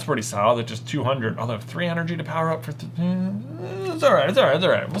 well, that's pretty solid. It's just 200. Although 3 energy to power up for... It's all right, it's all right, it's all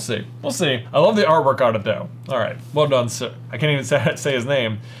right. We'll see. We'll see. I love the artwork on it, though. All right, well done, sir. I can't even say his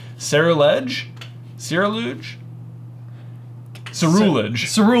name. Ceruledge? Ceruledge? Cerulege.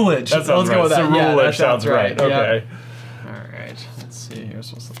 Cerulege. That sounds right. Go with that. Cerulege that sounds right. Okay. All right, let's see,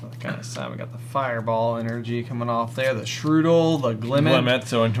 here's what's the kind of side. We got the Fireball energy coming off there, the Shroodle, the Glimmet.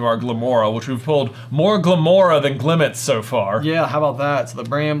 So into our Glamora, which we've pulled more Glamora than Glimmets so far. Yeah, how about that? So the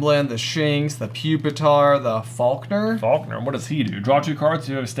Bramblin, the Shinx, the Pupitar, the Faulkner. Faulkner, what does he do? Draw 2 cards,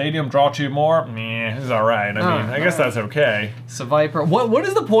 you have a Stadium, draw 2 more? Meh, he's alright. I mean, I guess that's okay. So Viper, what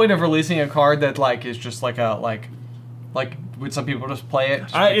is the point of releasing a card that like is just like a like would some people just play it?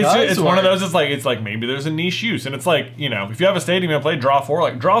 It's one of those. It's like maybe there's a niche use, and it's like, you know, if you have a Stadium in play, draw 4.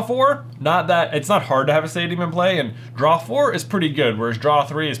 Like draw 4, it's not hard to have a Stadium in play, and draw 4 is pretty good, whereas draw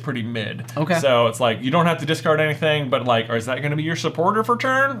 3 is pretty mid. Okay. So it's like you don't have to discard anything, but like, is that going to be your supporter for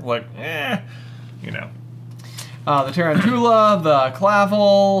turn? Like, you know. The Tarantula, the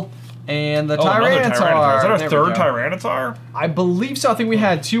Clavel. And the Tyranitar. Is that our third Tyranitar? I believe so. I think we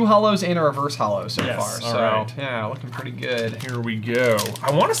had 2 hollows and a reverse hollow so far. So right. yeah, looking pretty good. Here we go.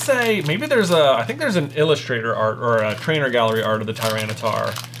 I want to say maybe I think there's an illustrator art or a trainer gallery art of the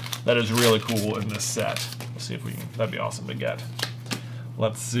Tyranitar that is really cool in this set. Let's see if we can. That'd be awesome to get.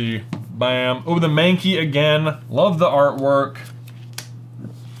 Let's see. Bam. Oh, the Mankey again. Love the artwork.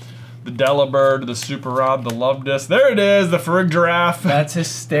 The Delibird, the Super Rod, the Lovedus. There it is, the Frigg Giraffe. That's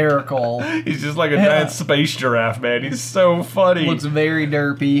hysterical. He's just like a giant space giraffe, man. He's so funny. Looks very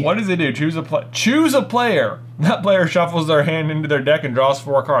derpy. What does he do? Choose a player. That player shuffles their hand into their deck and draws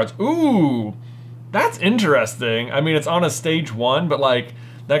 4 cards. Ooh, that's interesting. I mean, it's on a stage 1, but like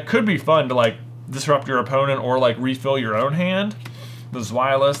that could be fun to like disrupt your opponent or like refill your own hand. The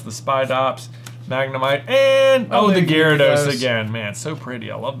Zweilous, the Spidops, Magnemite, and the Gyarados again. Man, so pretty.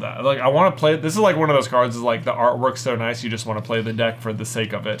 I love that. Like, I want to play. This is like one of those cards. Is like the artwork's so nice, you just want to play the deck for the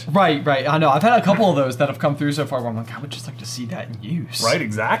sake of it. Right. I know. I've had a couple of those that have come through so far. Where I'm like, I would just like to see that in use. Right.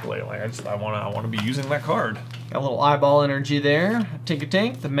 Exactly. Like, I want to be using that card. Got a little eyeball energy there.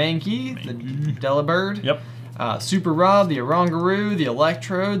 Tinkatank, the Mankey, the Delibird. Yep. Super Rod, the Oranguru, the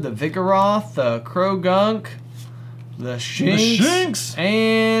Electrode, the Vigoroth, the Krogunk. The Shinx,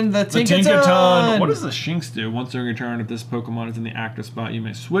 and the Tinkaton. What does the Shinx do? Once during your turn, if this Pokemon is in the active spot, you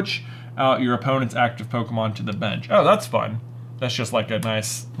may switch out your opponent's active Pokemon to the bench. Oh, that's fun. That's just like a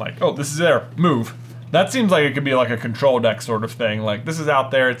nice, like, oh, this is there, move. That seems like it could be like a control deck sort of thing. Like, this is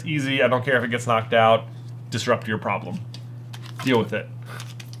out there, it's easy, I don't care if it gets knocked out. Disrupt your problem. Deal with it.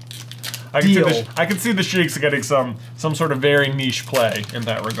 I can see the Shinx getting some sort of very niche play in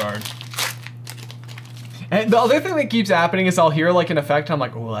that regard. And the other thing that keeps happening is I'll hear like an effect, I'm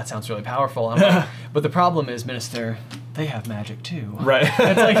like, oh, that sounds really powerful. I'm like, but the problem is, Minister, they have magic too. Right.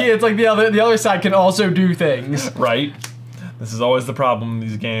 it's like the other side can also do things. Right. This is always the problem in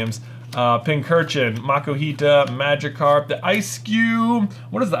these games. Pincurchin, Makuhita, Magikarp, the Ice Cube.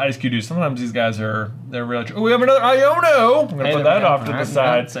 What does the Ice Cube do? Sometimes these guys they're really. Oh, we have another Iono. I'm gonna put that off to the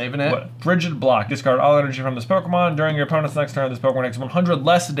side. Saving it. Frigid Block. Discard all energy from this Pokemon. During your opponent's next turn, this Pokemon takes 100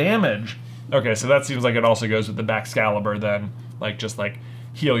 less damage. Okay, so that seems like it also goes with the Baxcalibur then. Like, just like,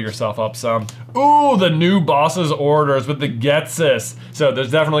 heal yourself up some. Ooh, the new boss's orders with the Getsis. So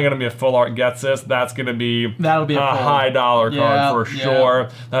there's definitely going to be a full art Getsis. That's going to be a high dollar card for sure.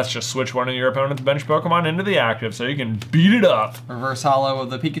 That's just switch one of your opponent's bench Pokemon into the active so you can beat it up. Reverse Hollow of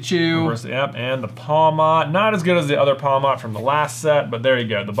the Pikachu. Yep, and the Pawmot. Not as good as the other Pawmot from the last set, but there you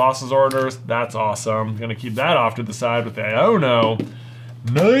go. The boss's orders, that's awesome. Going to keep that off to the side with the Iono.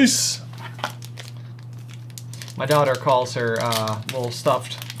 Nice. My daughter calls her little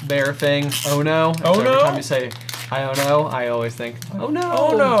stuffed bear thing, oh no. Oh so no? Every time you say, I oh no, I always think, oh no.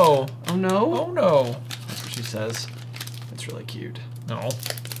 Oh no. Oh no. Oh no. That's what she says. It's really cute. No,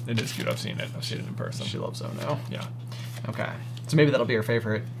 it is cute. I've seen it. I've seen it in person. She loves oh no. Yeah. Okay. So maybe that'll be her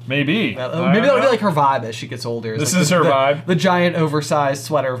favorite. Maybe. Maybe that'll be like her vibe as she gets older. This like is her vibe? The giant oversized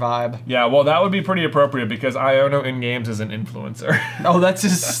sweater vibe. Yeah, well that would be pretty appropriate because Iono in games is an influencer. Oh, that's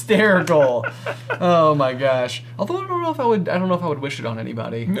hysterical. Oh my gosh. Although I don't know if I would wish it on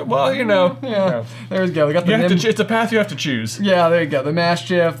anybody. Well, you know. Yeah. There we go. We got the it's a path you have to choose. Yeah, there you go. The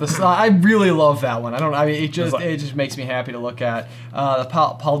Maschiff, I really love that one. It just makes me happy to look at. The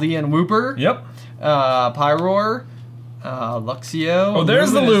Paldean Wooper. Yep. Pyroar. Luxio. Oh,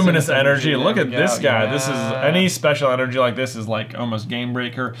 there's the luminous energy. Look at this guy. Yeah. This is any special energy like this is like almost game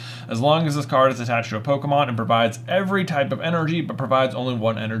breaker. As long as this card is attached to a Pokemon and provides every type of energy, but provides only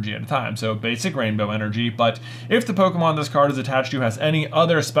one energy at a time. So basic rainbow energy. But if the Pokemon this card is attached to has any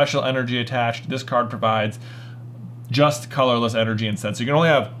other special energy attached, this card provides just colorless energy instead. So you can only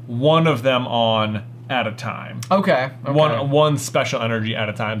have one of them on at a time. Okay. One special energy at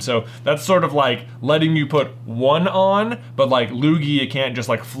a time. So that's sort of like letting you put one on, but like Lugia, you can't just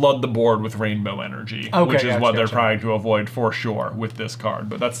like flood the board with rainbow energy, which is what they're trying to avoid for sure with this card.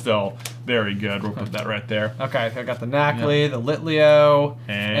 But that's still very good. We'll put that right there. Okay, I got the Nacli, the Litleo,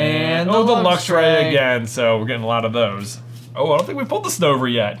 and the Luxray again. So we're getting a lot of those. Oh, I don't think we pulled the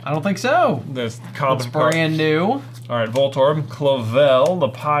Snover yet. I don't think so. This It's brand new. All right, Voltorb, Clavel, the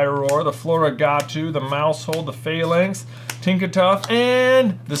Pyroar, the Florigatu, the Maushold, the Phalanx, Tinkatuff,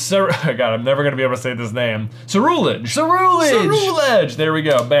 and the God, I'm never gonna be able to say this name. Cerulege. Cerulege. There we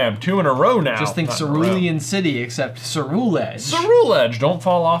go. Bam. 2 in a row now. Just think Cerulean City, except Cerulege. Cerulege. Don't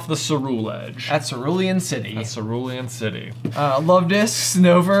fall off the Cerulege. That's Cerulean City. That's Cerulean City. Luvdisc,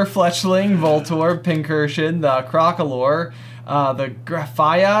 Snover, Fletchling, Voltorb, Pincursion, the Crocalor, the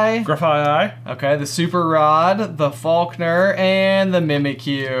Grafii. Okay, the Super Rod, the Faulkner, and the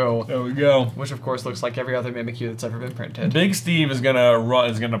Mimikyu. There we go. Which of course looks like every other Mimikyu that's ever been printed. Big Steve is gonna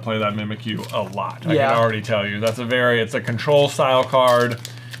play that Mimikyu a lot. I can already tell you. It's a control style card.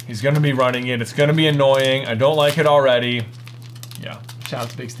 He's gonna be running it. It's gonna be annoying. I don't like it already. Yeah. Shout out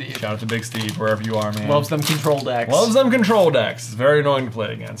to Big Steve. Shout out to Big Steve, wherever you are, man. Loves them control decks. Loves them control decks. It's very annoying to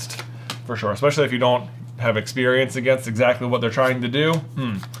play against, for sure. Especially if you don't have experience against exactly what they're trying to do.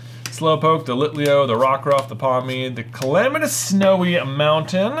 Slowpoke, the Litleo, the Rockruff, the Pawmi, the Calamitous Snowy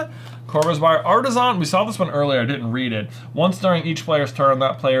Mountain, Corvuswire Artisan. We saw this one earlier, I didn't read it. Once during each player's turn,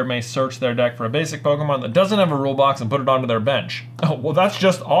 that player may search their deck for a basic Pokemon that doesn't have a rule box and put it onto their bench. Oh, well, that's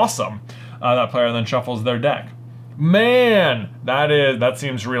just awesome. That player then shuffles their deck. Man, that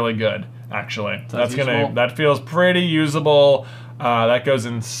seems really good, actually. That feels pretty usable. That goes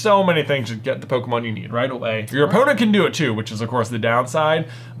in so many things to get the Pokemon you need right away. Your opponent can do it too, which is of course the downside,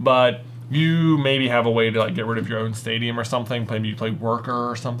 but you maybe have a way to like get rid of your own stadium or something. Maybe you play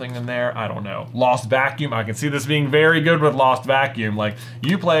Worker or something in there. I don't know. Lost Vacuum. I can see this being very good with Lost Vacuum. Like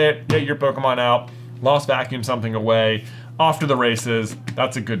you play it, get your Pokemon out, Lost Vacuum something away, off to the races.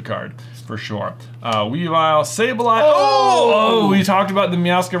 That's a good card for sure. Weavile, Sableye. Oh, we talked about the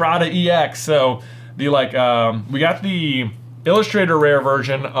Meowscarada EX. So the we got the Illustrator Rare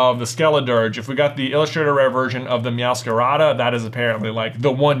version of the Skeledirge. If we got the Illustrator Rare version of the Meowscarada, that is apparently like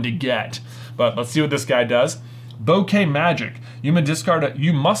the one to get. But let's see what this guy does. Bouquet Magic. You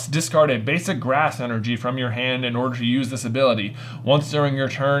must discard a basic grass energy from your hand in order to use this ability. Once during your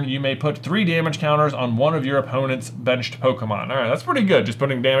turn, you may put 3 damage counters on one of your opponent's benched Pokemon. All right, that's pretty good. Just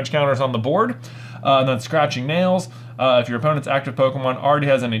putting damage counters on the board. And then Scratching Nails. If your opponent's active Pokemon already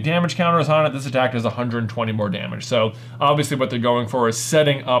has any damage counters on it, this attack does 120 more damage. So obviously what they're going for is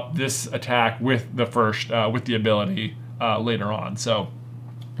setting up this attack with the ability later on. So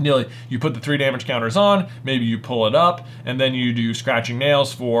you put the 3 damage counters on, maybe you pull it up, and then you do Scratching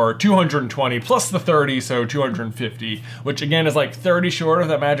Nails for 220 plus the 30, so 250, which again is like 30 short of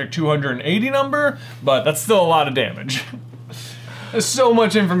that magic 280 number, but that's still a lot of damage. There's so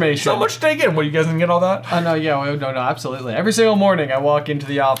much information. So much to take in. What, you guys didn't get all that? No, absolutely. Every single morning I walk into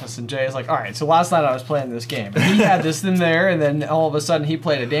the office and Jay is like, all right, so last night I was playing this game. And he had this in there, and then all of a sudden he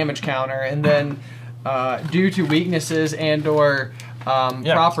played a damage counter, and then due to weaknesses and or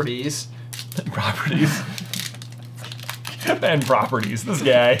properties. And properties, this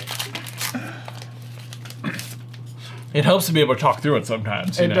guy. It helps to be able to talk through it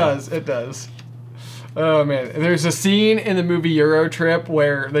sometimes. It does. Oh man, there's a scene in the movie Euro Trip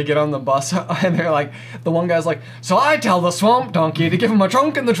where they get on the bus and they're like, the one guy's like, so I tell the swamp donkey to give him a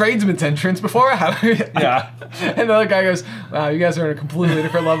trunk in the tradesman's entrance before I have it. Yeah. And the other guy goes, wow, you guys are in a completely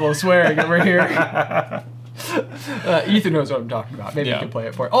different level of swearing over here. Ethan knows what I'm talking about. Maybe you can play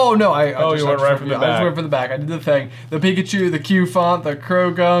it for it. Oh no, you went right from the back. I just went for the back. I did the thing. The Pikachu, the Q font, the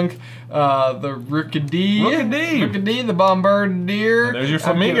Krogunk, the Rookidee, the Bombardier. And there's your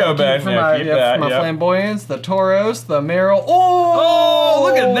Flamingo, Ben. For my Flamboyance, the Tauros, the Meryl. Oh,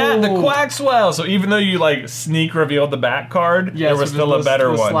 look at that, the Quaxwell. So even though you like sneak revealed the back card, there was still a better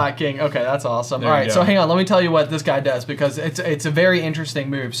one. Slack King. Okay, that's awesome. All right, so hang on. Let me tell you what this guy does because it's a very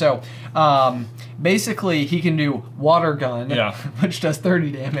interesting move. So basically, he can do Water Gun, which does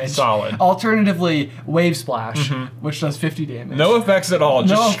 30 damage. Solid. Alternatively, Wave Splash, which does 50 damage. No effects at all.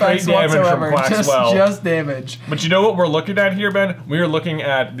 Just straight damage from Quaxwell. Just damage. But you know what we're looking at here, Ben? We are looking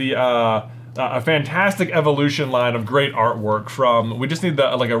at the a fantastic evolution line of great artwork from. We just need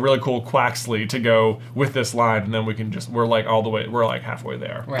like a really cool Quaxley to go with this line, and then we can we're like halfway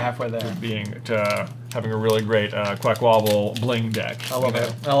there. We're halfway there. To having a really great Quackwobble bling deck. I love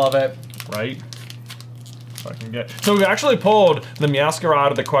it. Right? If I can get. So we've actually pulled the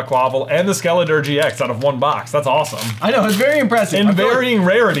Meowscarada, the Quaquaval, and the Skeletor GX out of one box. That's awesome. I know, it's very impressive. In varying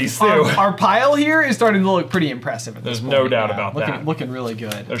rarities too. Our pile here is starting to look pretty impressive at this point. There's no doubt about that. Looking really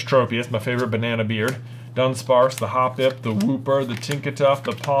good. There's Tropius, my favorite banana beard. Dunsparce, the Hoppip, the Wooper, the Tinkatuff,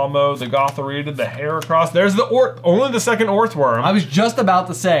 the Palmo, the Gothorita, the Heracross. There's the only the second Orthworm. I was just about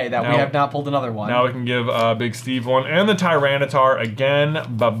to say that we have not pulled another one. Now we can give Big Steve one. And the Tyranitar again.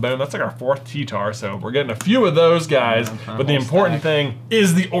 Boom. That's like our 4th T-Tar, so we're getting a few of those guys. But the important thing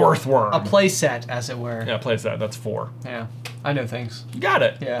is the Orthworm. A play set, as it were. Yeah, play set. That's 4. Yeah. I know things. You got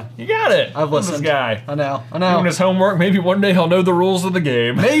it. Yeah. You got it. I've listened. This guy. I know. Doing his homework. Maybe one day he'll know the rules of the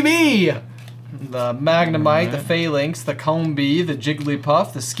game. Maybe! The Magnemite, the Phalanx, the Combee, the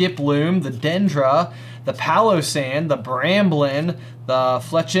Jigglypuff, the Skiploom, the Dendra, the Palossand, the Bramblin, the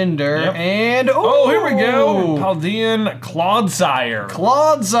Fletchinder, and oh, here we go! Paldean Clodsire.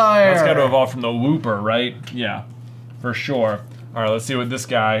 Clodsire! That's got to evolve from the Wooper, right? Yeah, for sure. All right, let's see what this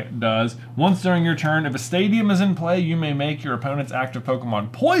guy does. Once during your turn, if a stadium is in play, you may make your opponent's active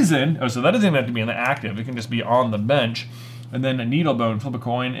Pokemon poison. Oh, so that doesn't even have to be in the active. It can just be on the bench. And then a Needlebone, flip a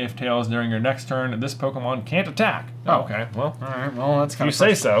coin. If tails during your next turn, this Pokemon can't attack. Oh, okay. Well, all right. Well, that's kind of. You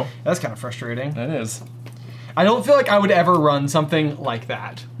say so. That's kind of frustrating. That is. I don't feel like I would ever run something like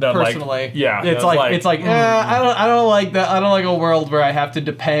that personally. Like, yeah, it's like I don't like that. I don't like a world where I have to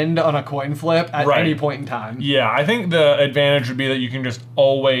depend on a coin flip at any point in time. Yeah, I think the advantage would be that you can just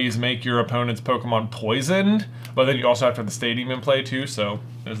always make your opponent's Pokemon poisoned, but then you also have to have the stadium in play too. So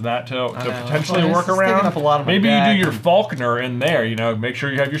there's that to potentially work around. Up a lot of Maybe you do your Falconer in there. You know, make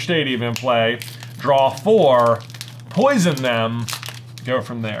sure you have your stadium in play. Draw 4, poison them. Go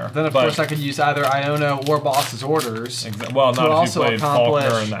from there. Then, of course, I could use either Iono or Boss's Orders. Well, not if you played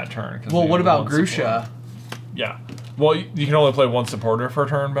Faulkner in that turn. Well, what about Grusha? Yeah. Well, you can only play one supporter per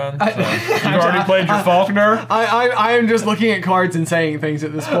turn, Ben. So you've already played your Faulkner. I am just looking at cards and saying things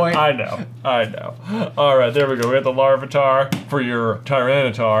at this point. I know. All right, there we go. We got the Larvitar for your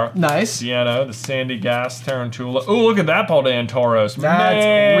Tyranitar. Nice. Sienna, the Sandy Gas, Tarantula. Ooh, look at that Paldean Tauros.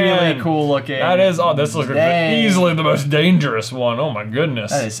 That's really cool looking. That is. Oh, this looks easily the most dangerous one. Oh my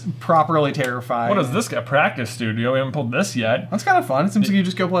goodness. That is properly terrifying. What is this guy? Practice Studio. We haven't pulled this yet. That's kind of fun. It seems like you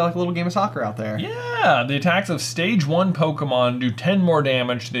just go play like a little game of soccer out there. Yeah. The attacks of Stage 1 Pokemon do 10 more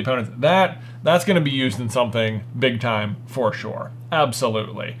damage to the opponent. That's going to be used in something big time for sure.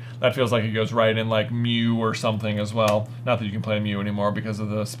 Absolutely. That feels like it goes right in like Mew or something as well. Not that you can play Mew anymore because of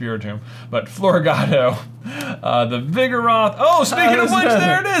the Spiritomb. But Floragato, the Vigoroth. Oh, speaking of which,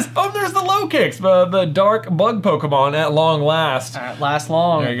 there it is. Oh, there's the Low Kicks, the dark bug Pokemon at long last. At last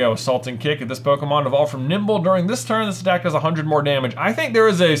long. There you go. Assaulting Kick. If this Pokemon evolved from Nimble during this turn, this attack does 100 more damage. I think there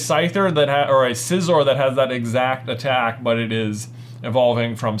is a Scyther or a Scizor that has that exact attack, but it is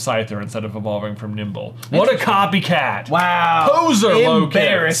evolving from Scyther instead of evolving from Nimble. What a copycat! Wow, poser!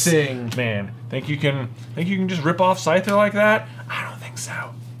 Embarrassing. Man, think you can just rip off Scyther like that? I don't think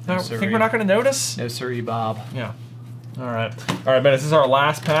so. No, think we're not going to notice? No, siree, Bob. Yeah. All right, Ben. This is our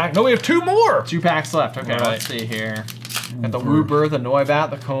last pack. No, we have 2 more. 2 packs left. Okay, let's see here. Got the Wooper, the Noibat,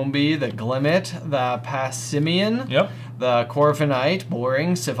 the Combee, the Glimmet, the Passimian. Yep. The Corviknight,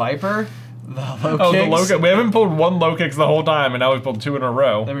 Boring, Seviper. The Low Kicks. The Low Kicks. We haven't pulled 1 Low Kicks the whole time, and now we've pulled 2 in a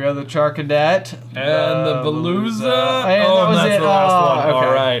row. There we go, the Charcadet. And the Veluza. And that's the last one. Okay.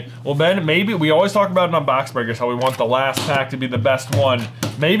 All right. Well, Ben, maybe we always talk about it on Box Breakers, how we want the last pack to be the best one.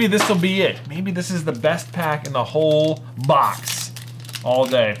 Maybe this will be it. Maybe this is the best pack in the whole box. All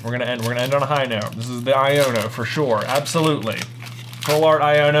day. We're gonna end on a high note. This is the Iono for sure. Absolutely. Full art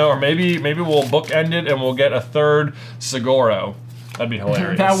Iono, or maybe we'll bookend it and we'll get a 3rd Segoro. That'd be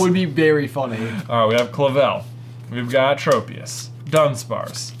hilarious. That would be very funny. All right, we have Clavel. We've got Tropius,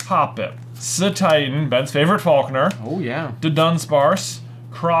 Dunsparce, Hoppip, Cetitan, Ben's favorite Faulconer. Oh, yeah. The Dunsparce,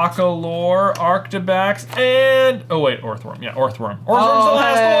 Crocolore, Arctibax, and... Oh, wait, Orthworm. Yeah, Orthworm. Orthworm's the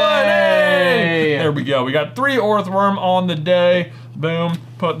last one! Hey! There we go. We got 3 Orthworm on the day. Boom.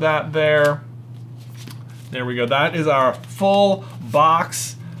 Put that there. There we go. That is our full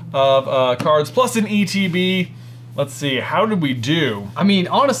box of cards, plus an ETB. Let's see, how did we do? I mean,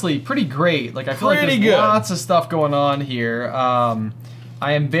 honestly, pretty great. Like, I feel like there's lots of stuff going on here.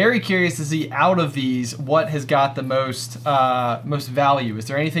 I am very curious to see out of these what has got the most value. Is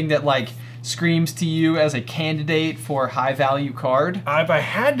there anything that like screams to you as a candidate for high value card? If I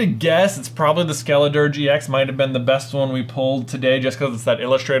had to guess, it's probably the Skeletor GX. Might have been the best one we pulled today, just because it's that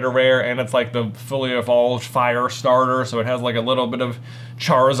Illustrator rare and it's like the fully evolved fire starter, so it has like a little bit of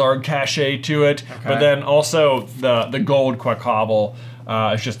Charizard cachet to it. Okay. But then also the gold Quaquaval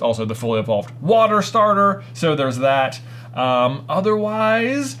is just also the fully evolved water starter, so there's that.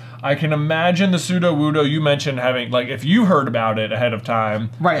 Otherwise, I can imagine the Sudowoodo you mentioned having, like, if you heard about it ahead of time.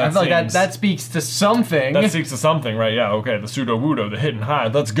 Right, I feel like that speaks to something. That speaks to something, right? Yeah, okay, the Sudowoodo, the hit and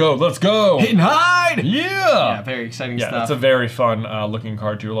hide. Let's go, let's go. Hit and hide! Yeah! Yeah, very exciting stuff. Yeah, it's a very fun looking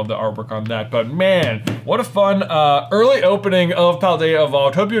card too. I love the artwork on that. But man, what a fun early opening of Paldea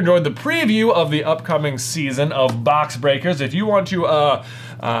Evolved. Hope you enjoyed the preview of the upcoming season of Box Breakers. If you want to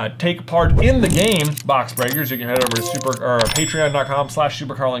take part in the game, Box Breakers, you can head over to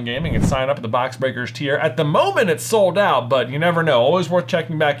patreon.com/SuperCarlinGaming and sign up at the Box Breakers tier. At the moment, it's sold out, but you never know. Always worth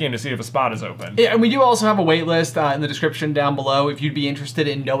checking back in to see if a spot is open. Yeah, and we do also have a wait list in the description down below if you'd be interested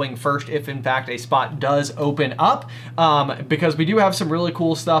in knowing first if, in fact, a spot does open up, because we do have some really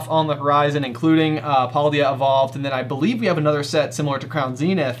cool stuff on the horizon, including Paldea Evolved, and then I believe we have another set similar to Crown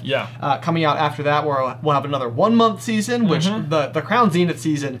Zenith coming out after that, where we'll have another 1 month season, which the Crown Zenith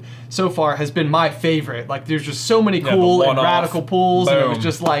season so far has been my favorite. Like, there's just so many cool and radical pulls, and it was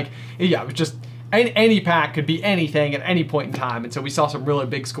just like, yeah, it was just any pack could be anything at any point in time, and so we saw some really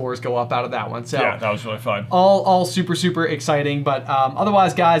big scores go up out of that one. So yeah, that was really fun. All super exciting. But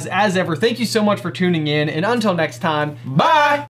otherwise, guys, as ever, thank you so much for tuning in, and until next time, bye.